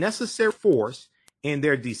used unnecessary force in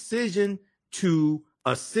their decision to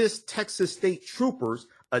assist Texas state troopers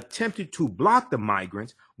attempted to block the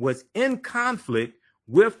migrants was in conflict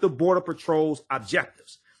with the Border Patrol's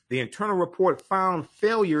objectives. The internal report found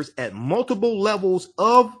failures at multiple levels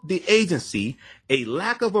of the agency, a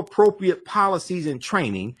lack of appropriate policies and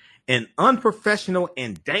training, and unprofessional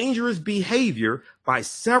and dangerous behavior by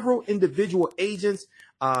several individual agents,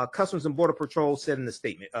 Customs and Border Patrol said in the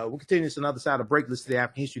statement. We'll continue this another side of break. Listen to the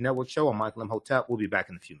African History Network show. I'm Michael Imhotep. We'll be back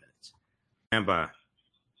in a few minutes. Stand by.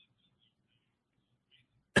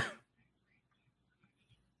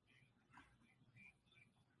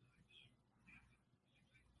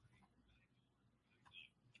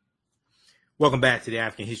 Welcome back to the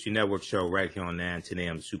African History Network show right here on 910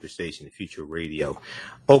 AM Superstation, the Future Radio.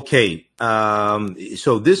 Okay, so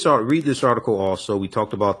read this article also. We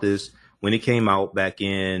talked about this when it came out back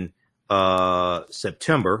in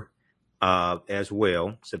September as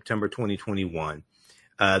well, September 2021.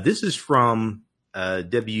 This is from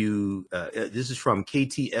KTSM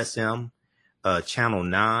Channel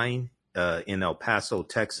 9 in El Paso,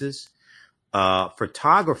 Texas.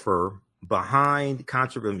 Photographer behind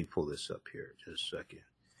controversial. Let me pull this up here just a second.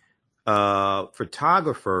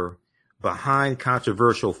 Photographer behind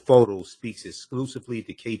controversial photos speaks exclusively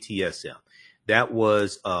to KTSM. That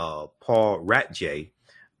was Paul Ratjay,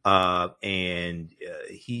 and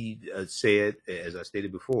he said, as I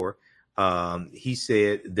stated before, he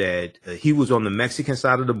said that he was on the Mexican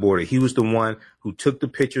side of the border. He was the one who took the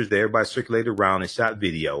pictures that everybody circulated around and shot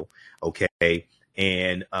video. Okay,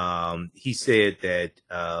 and he said that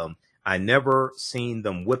I never seen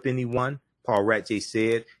them whip anyone. Paul Ratjay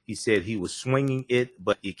said, he said he was swinging it,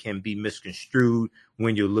 but it can be misconstrued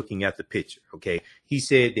when you're looking at the picture. Okay. He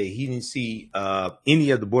said that he didn't see any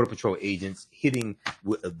of the Border Patrol agents hitting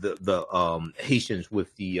the Haitians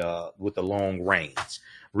with the long reins.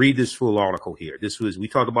 Read this full article here. We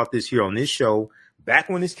talked about this here on this show back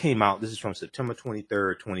when this came out. This is from September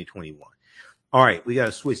 23rd, 2021. All right. We got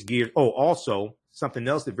to switch gears. Oh, also, something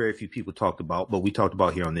else that very few people talked about, but we talked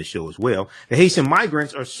about here on this show as well. The Haitian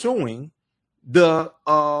migrants are suing the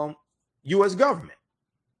U.S. government.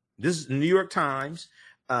 This is the New York Times.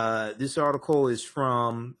 This article is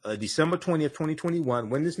from December 20th, 2021.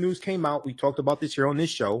 When this news came out, we talked about this here on this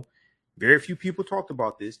show. Very few people talked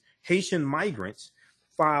about this. Haitian migrants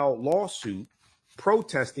file lawsuit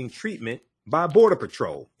protesting treatment by Border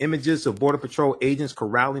Patrol. Images of Border Patrol agents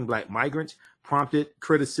corralling black migrants prompted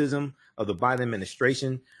criticism of the Biden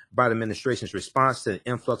administration's response to the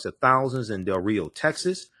influx of thousands in Del Rio,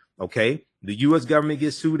 Texas. Okay. The U.S. government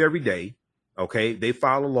gets sued every day. Okay. They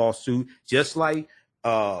file a lawsuit just like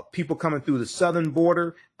people coming through the southern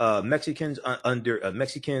border, Mexicans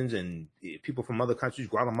and people from other countries,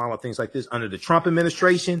 Guatemala, things like this, under the Trump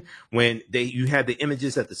administration. When you had the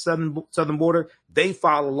images at the southern border, they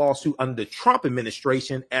filed a lawsuit under the Trump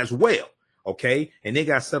administration as well. Okay. And they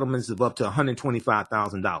got settlements of up to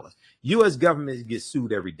 $125,000. U.S. government gets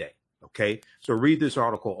sued every day. Okay, so read this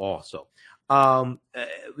article also.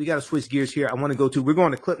 We got to switch gears here. We're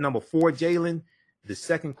going to clip number 4, Jalen. The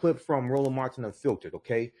second clip from Roland Martin Unfiltered.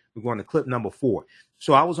 Okay, we're going to clip number 4.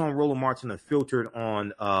 So I was on Roland Martin Unfiltered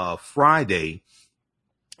on Friday,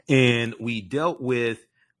 and we dealt with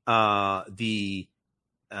the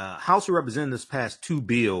House of Representatives passed 2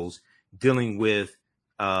 bills dealing with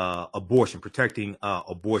abortion, protecting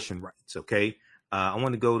abortion rights. Okay, I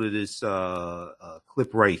want to go to this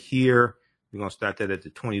clip right here. We're going to start that at the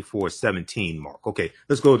 24:17 mark. Okay,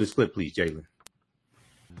 let's go to this clip, please, Jalen.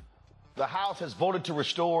 The House has voted to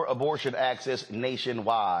restore abortion access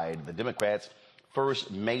nationwide. The Democrats'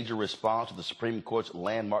 first major response to the Supreme Court's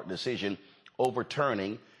landmark decision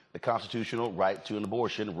overturning the constitutional right to an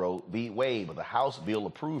abortion, Roe v. Wade. But the House bill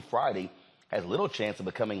approved Friday has little chance of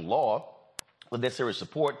becoming law with necessary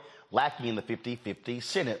support lacking in the 50-50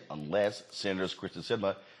 Senate, unless Senators Kristen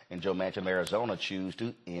Sinema and Joe Manchin of Arizona choose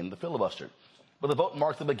to end the filibuster. But the vote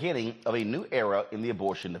marks the beginning of a new era in the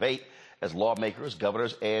abortion debate as lawmakers,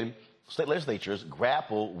 governors, and state legislatures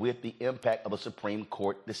grapple with the impact of a Supreme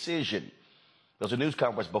Court decision. There was a news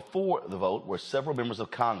conference before the vote where several members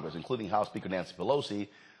of Congress, including House Speaker Nancy Pelosi,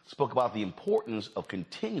 spoke about the importance of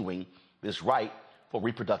continuing this right for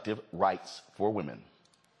reproductive rights for women.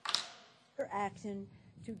 Action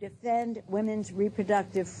to defend women's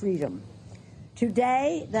reproductive freedom.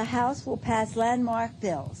 Today, the House will pass landmark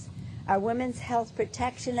bills, our Women's Health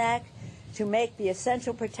Protection Act, to make the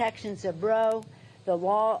essential protections of Roe the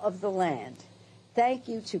law of the land. Thank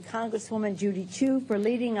you to Congresswoman Judy Chu for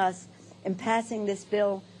leading us in passing this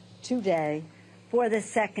bill today for the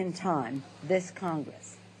second time this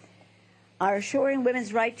Congress. Our Assuring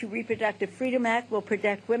Women's Right to Reproductive Freedom Act will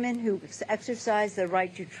protect women who exercise their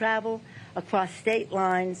right to travel across state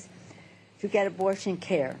lines to get abortion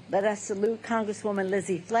care. Let us salute Congresswoman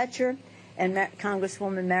Lizzie Fletcher and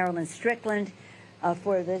Congresswoman Marilyn Strickland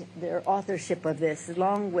for their authorship of this,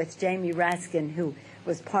 along with Jamie Raskin, who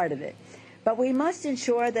was part of it. But we must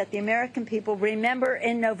ensure that the American people remember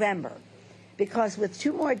in November, because with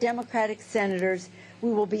 2 more Democratic senators,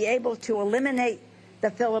 we will be able to eliminate the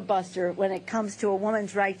filibuster when it comes to a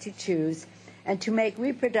woman's right to choose and to make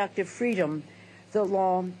reproductive freedom the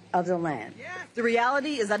law of the land. The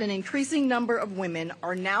reality is that an increasing number of women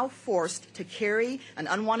are now forced to carry an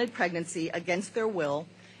unwanted pregnancy against their will,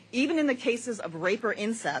 even in the cases of rape or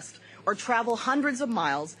incest, or travel hundreds of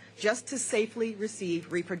miles just to safely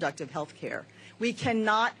receive reproductive health care. We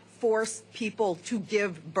cannot force people to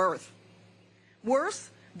give birth. Worse,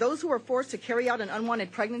 those who are forced to carry out an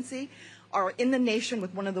unwanted pregnancy are in the nation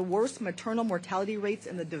with one of the worst maternal mortality rates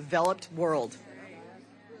in the developed world.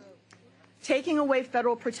 Taking away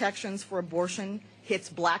federal protections for abortion hits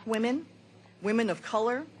Black women, women of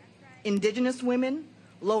color, indigenous women,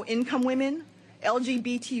 low-income women,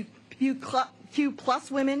 LGBTQ plus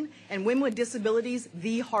women, and women with disabilities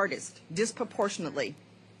the hardest, disproportionately.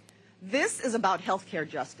 This is about healthcare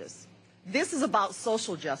justice. This is about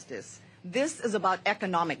social justice. This is about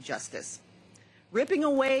economic justice. Ripping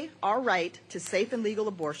away our right to safe and legal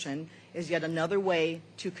abortion is yet another way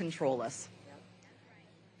to control us.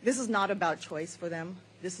 This is not about choice for them.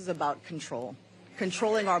 This is about control.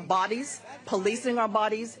 Controlling our bodies, policing our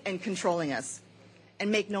bodies, and controlling us.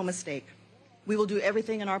 And make no mistake, we will do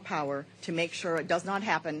everything in our power to make sure it does not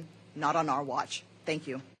happen, not on our watch. Thank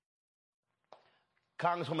you.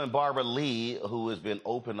 Congresswoman Barbara Lee, who has been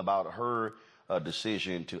open about her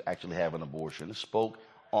decision to actually have an abortion, spoke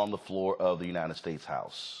on the floor of the United States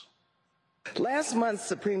House. Last month's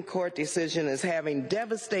Supreme Court decision is having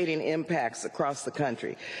devastating impacts across the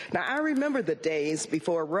country. Now, I remember the days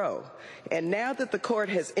before Roe, and now that the court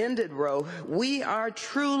has ended Roe, we are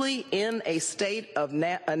truly in a state of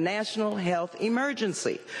a national health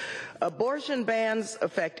emergency. Abortion bans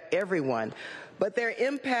affect everyone, but their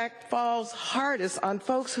impact falls hardest on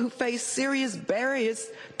folks who face serious barriers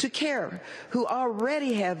to care, who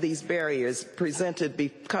already have these barriers presented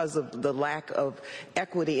because of the lack of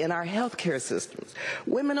equity in our healthcare systems.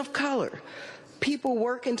 Women of color, people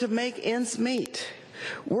working to make ends meet,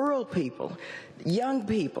 rural people, young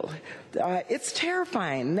people. It's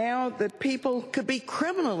terrifying now that people could be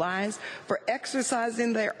criminalized for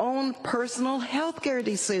exercising their own personal health care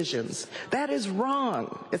decisions. That is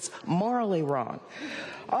wrong. It's morally wrong.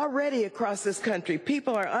 Already across this country,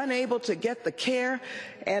 people are unable to get the care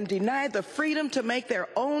and denied the freedom to make their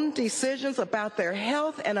own decisions about their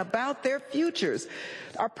health and about their futures.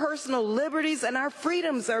 Our personal liberties and our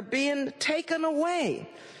freedoms are being taken away.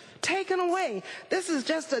 Taken away. This is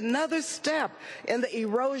just another step in the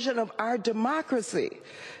erosion of our democracy.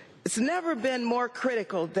 It's never been more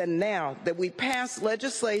critical than now that we pass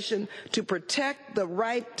legislation to protect the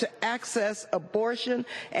right to access abortion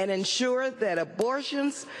and ensure that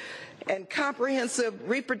abortions and comprehensive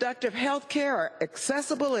reproductive health care are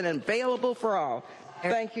accessible and available for all.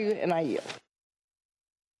 Thank you, and I yield.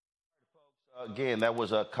 Again, that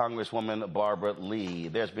was Congresswoman Barbara Lee.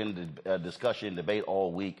 There's been a discussion, debate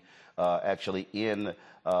all week, actually, in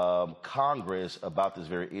Congress about this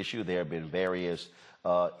very issue. There have been various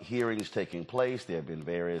hearings taking place. There have been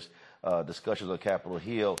various discussions on Capitol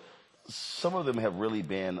Hill. Some of them have really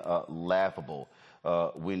been laughable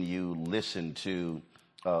when you listen to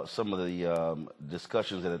some of the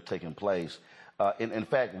discussions that have taken place. In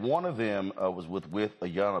fact, one of them was with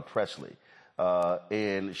Ayanna Pressley.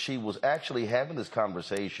 And she was actually having this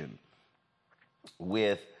conversation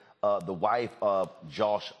with the wife of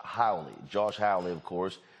Josh Hawley. Josh Hawley, of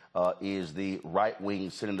course, is the right-wing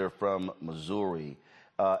senator from Missouri.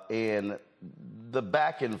 And the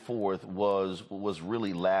back and forth was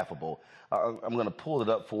really laughable. I'm going to pull it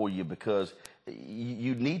up for you because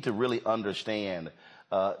you need to really understand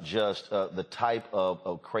just the type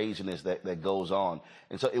of craziness that goes on.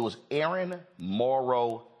 And so it was Erin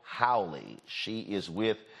Morrow Hawley. She is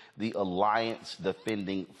with the Alliance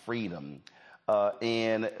Defending Freedom.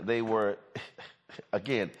 And they were,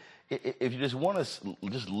 again, if you just want to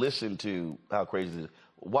just listen to how crazy it is,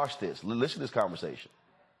 watch this. Listen to this conversation.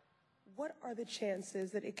 What are the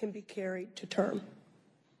chances that it can be carried to term?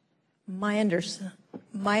 My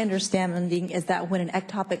understanding is that when an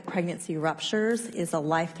ectopic pregnancy ruptures is a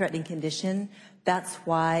life-threatening condition, that's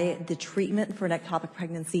why the treatment for an ectopic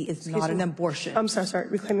pregnancy is not an abortion. I'm sorry,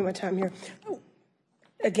 reclaiming my time here.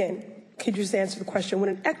 Again, could you just answer the question? When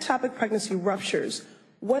an ectopic pregnancy ruptures,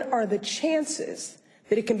 what are the chances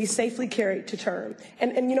that it can be safely carried to term?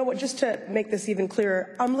 And you know what, just to make this even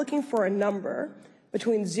clearer, I'm looking for a number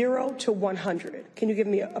between 0 to 100. Can you give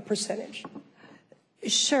me a percentage?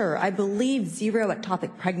 Sure. I believe 0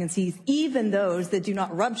 ectopic pregnancies, even those that do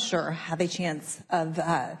not rupture, have a chance of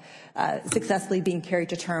successfully being carried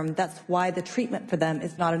to term. That's why the treatment for them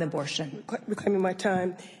is not an abortion. Reclaiming my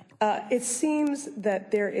time. It seems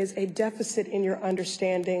that there is a deficit in your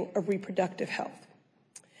understanding of reproductive health.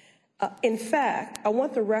 In fact, I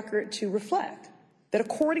want the record to reflect that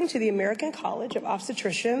according to the American College of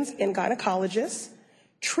Obstetricians and Gynecologists,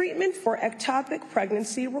 treatment for ectopic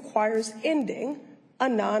pregnancy requires ending a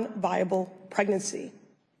non-viable pregnancy.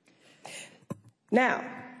 Now,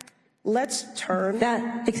 let's turn...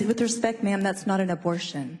 With respect, ma'am, that's not an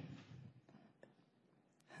abortion.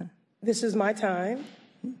 This is my time.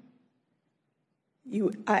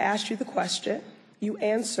 I asked you the question, you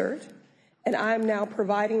answered, and I'm now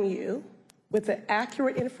providing you with the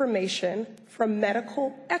accurate information from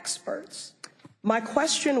medical experts. My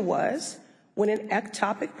question was, when an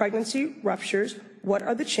ectopic pregnancy ruptures, what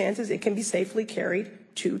are the chances it can be safely carried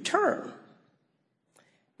to term?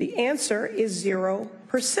 The answer is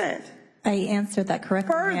 0%. I answered that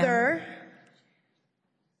correctly. Further,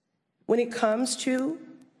 when it comes to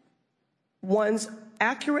one's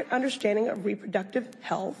accurate understanding of reproductive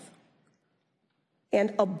health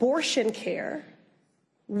and abortion care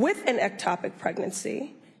with an ectopic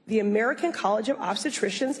pregnancy, the American College of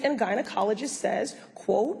Obstetricians and Gynecologists says,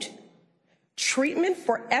 quote, treatment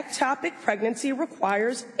for ectopic pregnancy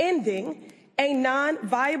requires ending a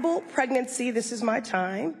non-viable pregnancy. This is my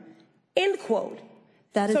time, end quote.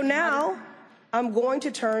 So now I'm going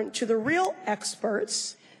to turn to the real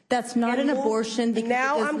experts. That's not an abortion because it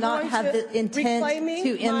does not have the intent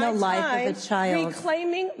to end the life of a child.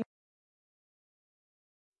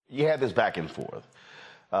 You had this back and forth.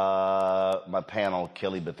 My panel,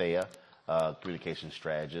 Kelly Bethea, communication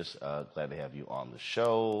strategist, glad to have you on the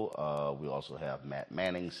show. We also have Matt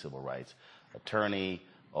Manning, civil rights attorney.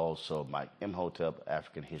 Also, Mike Imhotep,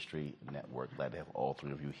 African History Network. Glad to have all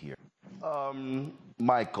three of you here.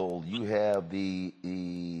 Michael, you have the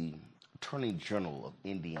Attorney General of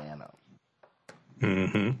Indiana,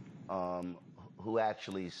 who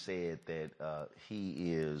actually said that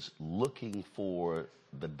he is looking for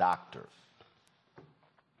the doctor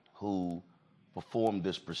who performed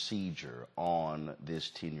this procedure on this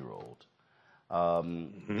 10-year-old.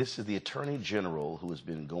 This is the Attorney General who has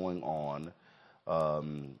been going on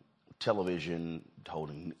television,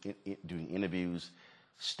 doing interviews,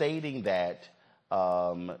 stating that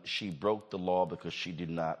she broke the law because she did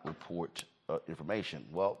not report information.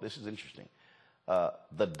 Well, this is interesting.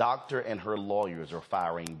 The doctor and her lawyers are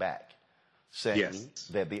firing back, saying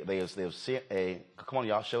that they have sent a. Come on,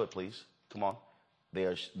 y'all, show it, please. Come on. They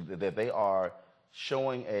are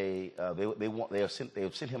showing a. They have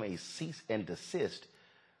sent him a cease and desist,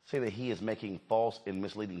 say that he is making false and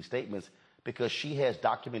misleading statements because she has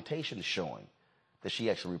documentation showing that she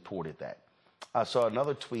actually reported that. I saw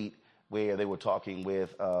another tweet where they were talking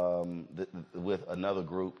with another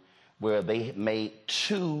group where they made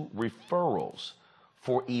 2 referrals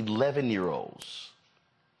for 11-year-olds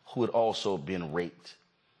who had also been raped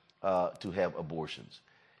to have abortions.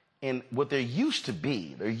 And what there used to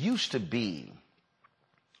be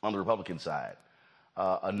on the Republican side,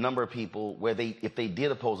 a number of people where if they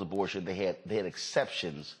did oppose abortion, they had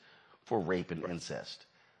exceptions for rape and incest.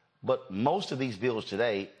 But most of these bills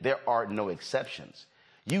today, there are no exceptions.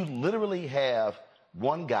 You literally have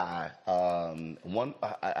one guy,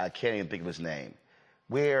 I can't even think of his name,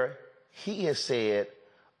 where he has said,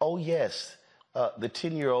 oh yes, the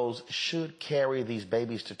 10-year-olds should carry these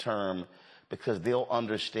babies to term because they'll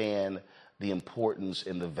understand the importance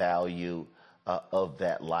and the value of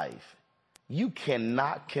that life. You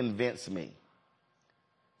cannot convince me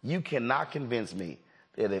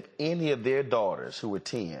that if any of their daughters who were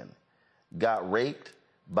 10 got raped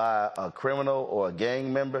by a criminal or a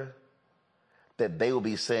gang member, that they will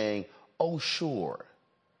be saying, oh, sure,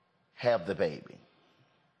 have the baby.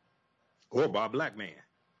 Or by a black man.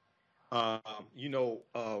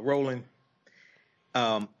 Roland,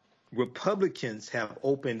 Republicans have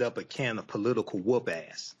opened up a can of political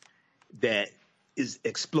whoop-ass that is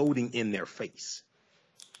exploding in their face.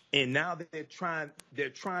 And now they're trying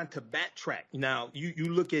to backtrack. Now,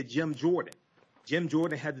 you look at Jim Jordan. Jim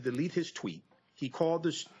Jordan had to delete his tweet. He called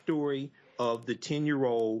the story of the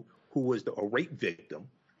 10-year-old who was a rape victim,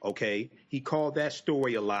 okay? He called that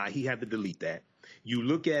story a lie. He had to delete that. You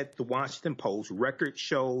look at the Washington Post, record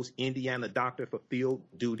shows Indiana doctor fulfilled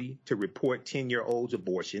duty to report 10-year-old's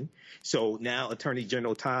abortion. So now Attorney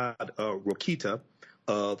General Todd Rokita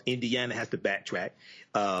of Indiana has to backtrack.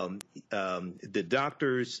 The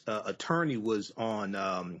doctor's attorney was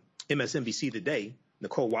on MSNBC Today,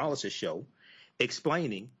 Nicole Wallace's show,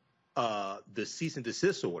 explaining the cease and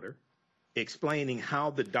desist order, explaining how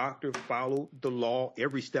the doctor followed the law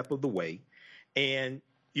every step of the way. And,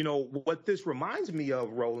 what this reminds me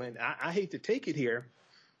of, Roland, I hate to take it here.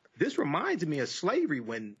 This reminds me of slavery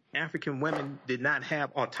when African women did not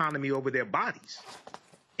have autonomy over their bodies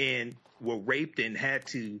and were raped and had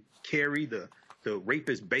to carry the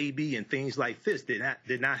rapist baby and things like this.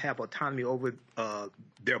 Did not have autonomy over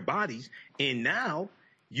their bodies. And now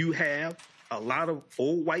you have a lot of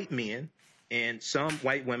old white men and some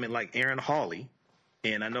white women like Erin Hawley.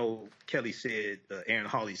 And I know Kelly said Erin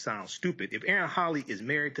Hawley sounds stupid. If Erin Hawley is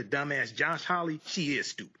married to dumbass Josh Hawley, she is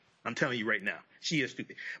stupid. I'm telling you right now, she is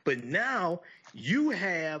stupid. But now you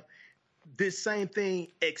have this same thing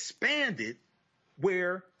expanded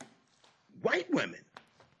where white women,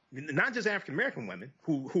 not just African-American women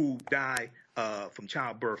who die from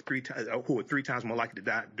childbirth who are 3 times more likely to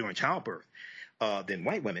die during childbirth than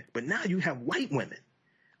white women. But now you have white women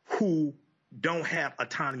who don't have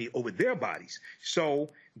autonomy over their bodies. So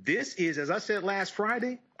this is, as I said last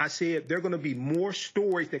Friday, I said there are going to be more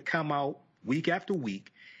stories that come out week after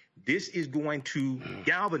week. This is going to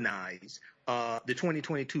galvanize the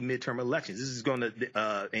 2022 midterm elections. This is going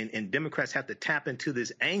to, and Democrats have to tap into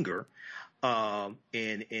this anger and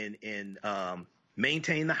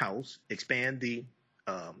maintain the House, expand the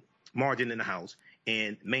margin in the House,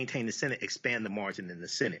 and maintain the Senate, expand the margin in the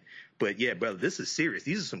Senate. But yeah, brother, this is serious.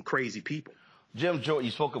 These are some crazy people. Jim Jordan,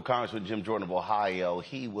 you spoke of Congressman Jim Jordan of Ohio.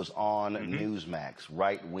 He was on Newsmax,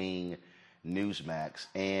 right-wing Newsmax,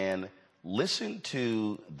 and listen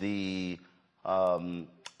to the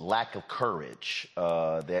lack of courage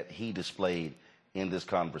that he displayed in this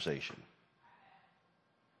conversation.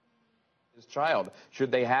 This child, should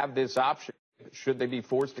they have this option? Should they be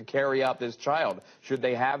forced to carry out this child? Should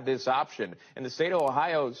they have this option? In the state of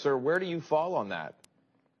Ohio, sir, where do you fall on that?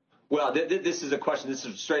 Well, this is a question. This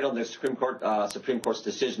is straight on the Supreme Court's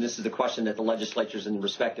decision. This is the question that the legislatures in the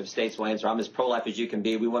respective states will answer. I'm as pro-life as you can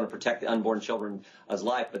be. We want to protect the unborn children's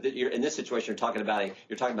life. But in this situation, you're talking about a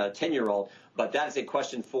 10-year-old. But that is a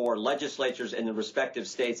question for legislatures in the respective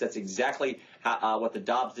states. That's exactly what the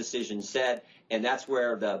Dobbs decision said, and that's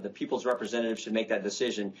where the people's representatives should make that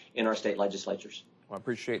decision in our state legislatures. Well, I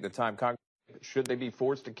appreciate the time, Congress. Should they be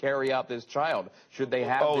forced to carry out this child? Should they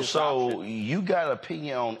have this option? So you got an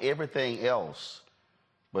opinion on everything else,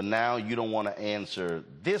 but now you don't want to answer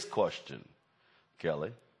this question,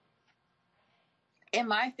 Kelly. And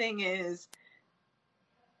my thing is,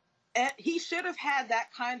 he should have had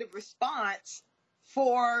that kind of response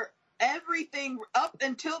for everything up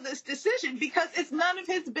until this decision, because it's none of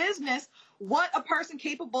his business what a person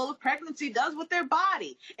capable of pregnancy does with their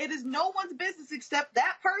body. It is no one's business except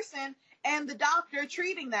that person and the doctor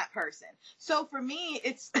treating that person. So for me,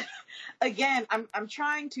 it's, again, I'm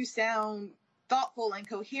trying to sound thoughtful and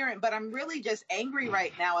coherent, but I'm really just angry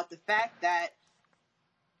right now at the fact that,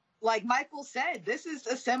 like Michael said, this is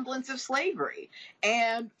a semblance of slavery.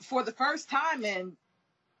 And for the first time in,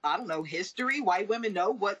 I don't know, history, white women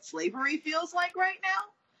know what slavery feels like right now.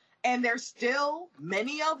 And there's still,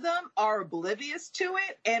 many of them are oblivious to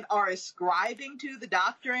it and are ascribing to the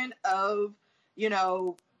doctrine of,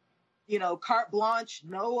 carte blanche,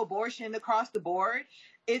 no abortion across the board.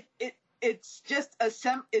 It's just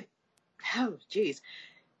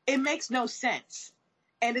it makes no sense.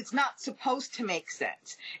 And it's not supposed to make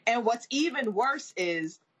sense. And what's even worse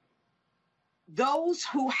is those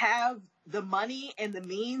who have the money and the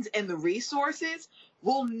means and the resources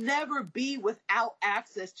will never be without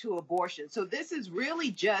access to abortion. So this is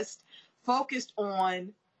really just focused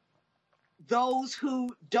on those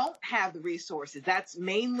who don't have the resources. That's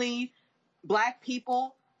mainly Black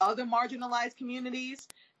people, other marginalized communities,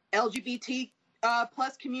 LGBT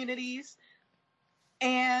plus communities.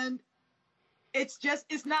 And it's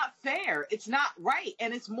not fair. It's not right.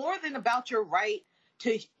 And it's more than about your right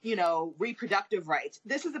to, reproductive rights.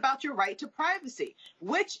 This is about your right to privacy,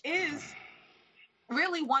 which is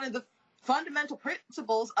really one of the fundamental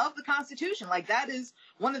principles of the Constitution. Like, that is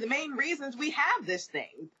one of the main reasons we have this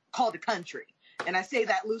thing called a country. And I say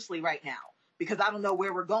that loosely right now because I don't know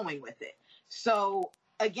where we're going with it. So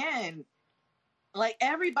again, like,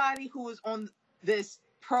 everybody who is on this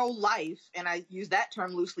pro-life, and I use that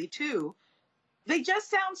term loosely too, they just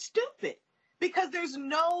sound stupid because there's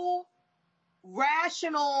no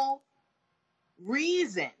rational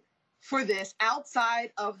reason for this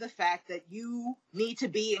outside of the fact that you need to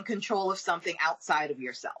be in control of something outside of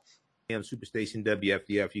yourself. Superstation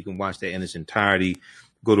WFDF. You can watch that in its entirety.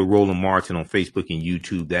 Go to Roland Martin on Facebook and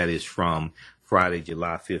YouTube. That is from Friday,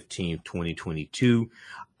 July 15th, 2022.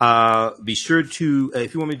 Be sure to,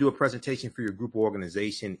 if you want me to do a presentation for your group or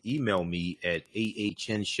organization, email me at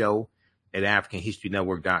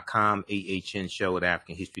ahnshow@africanhistorynetwork.com,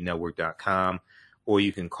 ahnshow@africanhistorynetwork.com, or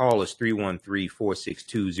you can call us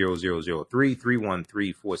 313-462-0003,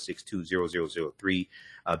 313-462-0003.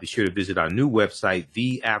 Be sure to visit our new website,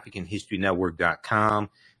 theafricanhistorynetwork.com,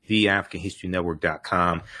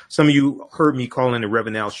 theafricanhistorynetwork.com. Some of you heard me call in the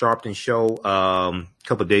Reverend Al Sharpton show a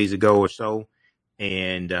couple of days ago or so,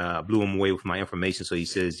 and blew him away with my information. So he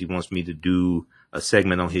says he wants me to do a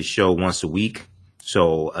segment on his show once a week.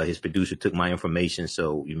 So his producer took my information,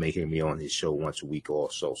 so you may hear me on his show once a week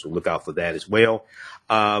also. So look out for that as well.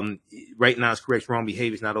 Right now, it's correct. Wrong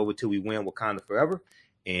behavior is not over till we win. Wakanda forever.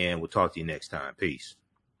 And we'll talk to you next time. Peace.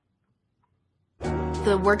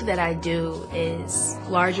 The work that I do is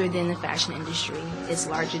larger than the fashion industry. It's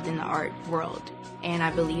larger than the art world. And I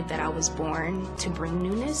believe that I was born to bring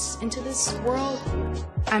newness into this world.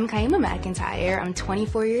 I'm Kaima McIntyre. I'm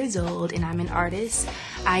 24 years old and I'm an artist.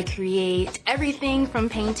 I create everything from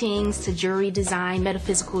paintings to jewelry design,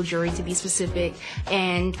 metaphysical jewelry to be specific,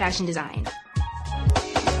 and fashion design.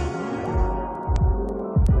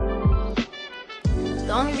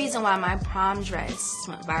 The only reason why my prom dress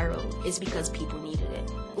went viral is because people needed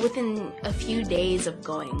it. Within a few days of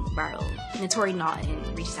going viral, Notori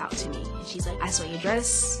Naughton reached out to me and she's like, I saw your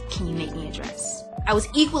dress, can you make me a dress? I was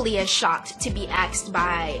equally as shocked to be asked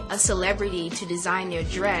by a celebrity to design their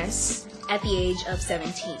dress at the age of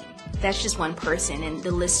 17. That's just one person, and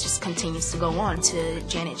the list just continues to go on to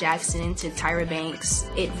Janet Jackson, to Tyra Banks.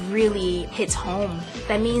 It really hits home.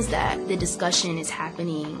 That means that the discussion is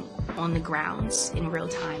happening on the grounds in real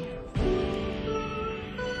time.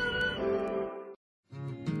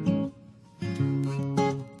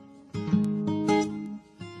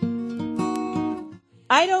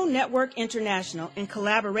 IDO Network International, in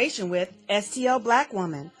collaboration with STL Black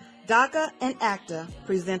Woman, DACA, and ACTA,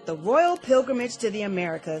 present the Royal Pilgrimage to the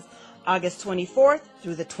Americas, August 24th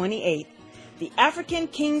through the 28th. The African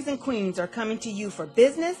kings and queens are coming to you for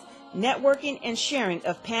business, networking, and sharing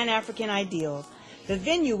of Pan-African ideals. The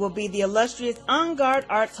venue will be the illustrious En Garde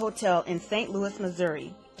Arts Hotel in St. Louis,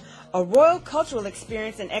 Missouri. A royal cultural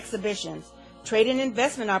experience and exhibitions, trade and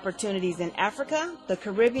investment opportunities in Africa, the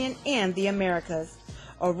Caribbean, and the Americas.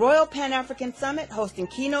 A Royal Pan-African Summit hosting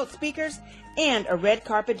keynote speakers, and a red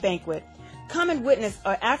carpet banquet. Come and witness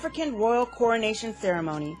an African royal coronation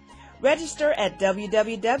ceremony. Register at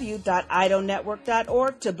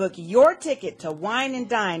www.idonetwork.org to book your ticket to wine and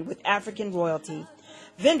dine with African royalty.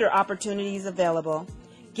 Vendor opportunities available.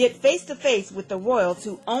 Get face-to-face with the royals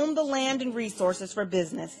who own the land and resources for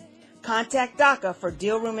business. Contact DACA for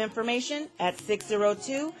deal room information at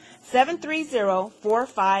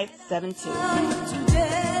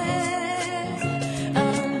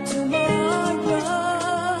 602-730-4572.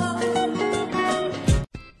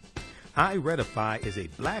 iRedify is a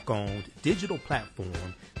Black-owned digital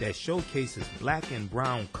platform that showcases Black and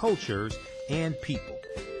brown cultures and people.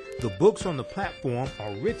 The books on the platform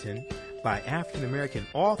are written by African American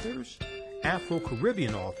authors,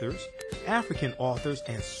 Afro-Caribbean authors, African authors,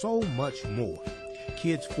 and so much more.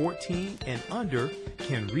 Kids 14 and under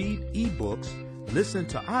can read ebooks, listen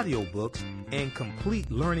to audiobooks, and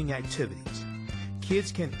complete learning activities.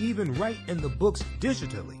 Kids can even write in the books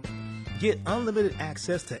digitally. Get unlimited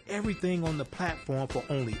access to everything on the platform for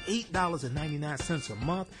only $8.99 a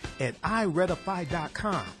month at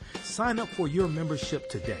iRedify.com. Sign up for your membership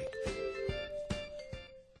today.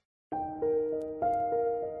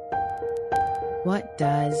 What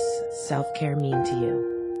does self-care mean to you?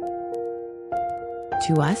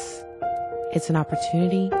 To us, it's an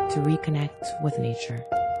opportunity to reconnect with nature.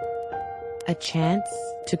 A chance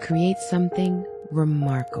to create something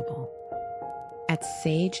remarkable. At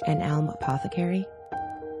Sage and Elm Apothecary,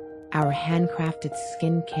 our handcrafted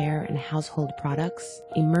skincare and household products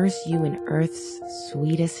immerse you in Earth's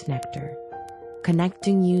sweetest nectar,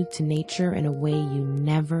 connecting you to nature in a way you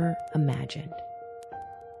never imagined.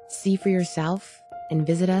 See for yourself and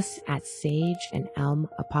visit us at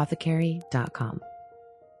sageandelmapothecary.com.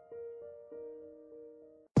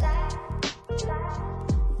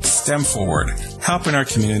 STEM Forward, helping our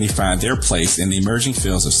community find their place in the emerging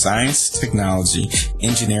fields of science, technology,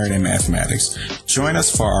 engineering, and mathematics. Join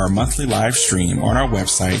us for our monthly live stream on our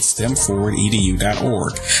website,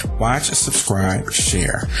 stemforwardedu.org. Watch, subscribe,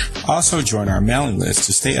 share. Also join our mailing list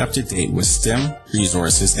to stay up to date with STEM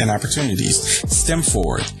resources and opportunities. STEM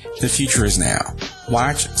Forward, the future is now.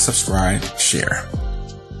 Watch, subscribe, share.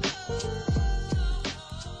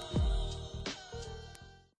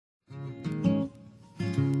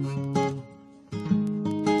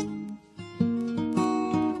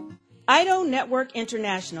 IDO Network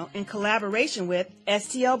International, in collaboration with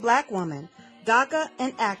STL Black Woman, DACA,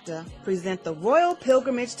 and ACTA, present the Royal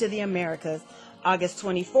Pilgrimage to the Americas, August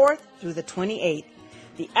 24th through the 28th.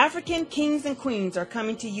 The African kings and queens are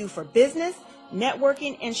coming to you for business,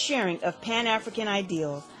 networking, and sharing of Pan-African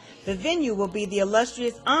ideals. The venue will be the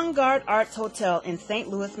illustrious En Garde Arts Hotel in St.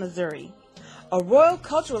 Louis, Missouri. A royal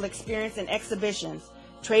cultural experience and exhibitions,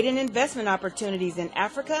 trade and investment opportunities in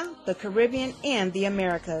Africa, the Caribbean, and the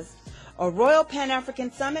Americas. A Royal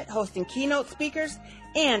Pan-African Summit hosting keynote speakers,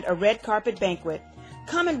 and a red carpet banquet.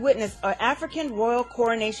 Come and witness an African royal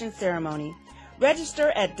coronation ceremony.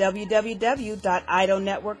 Register at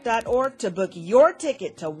www.idonetwork.org to book your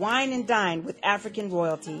ticket to wine and dine with African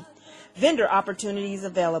royalty. Vendor opportunities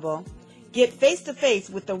available. Get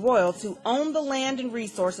face-to-face with the royals who own the land and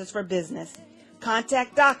resources for business.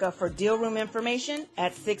 Contact DACA for deal room information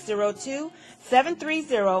at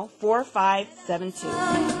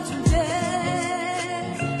 602-730-4572.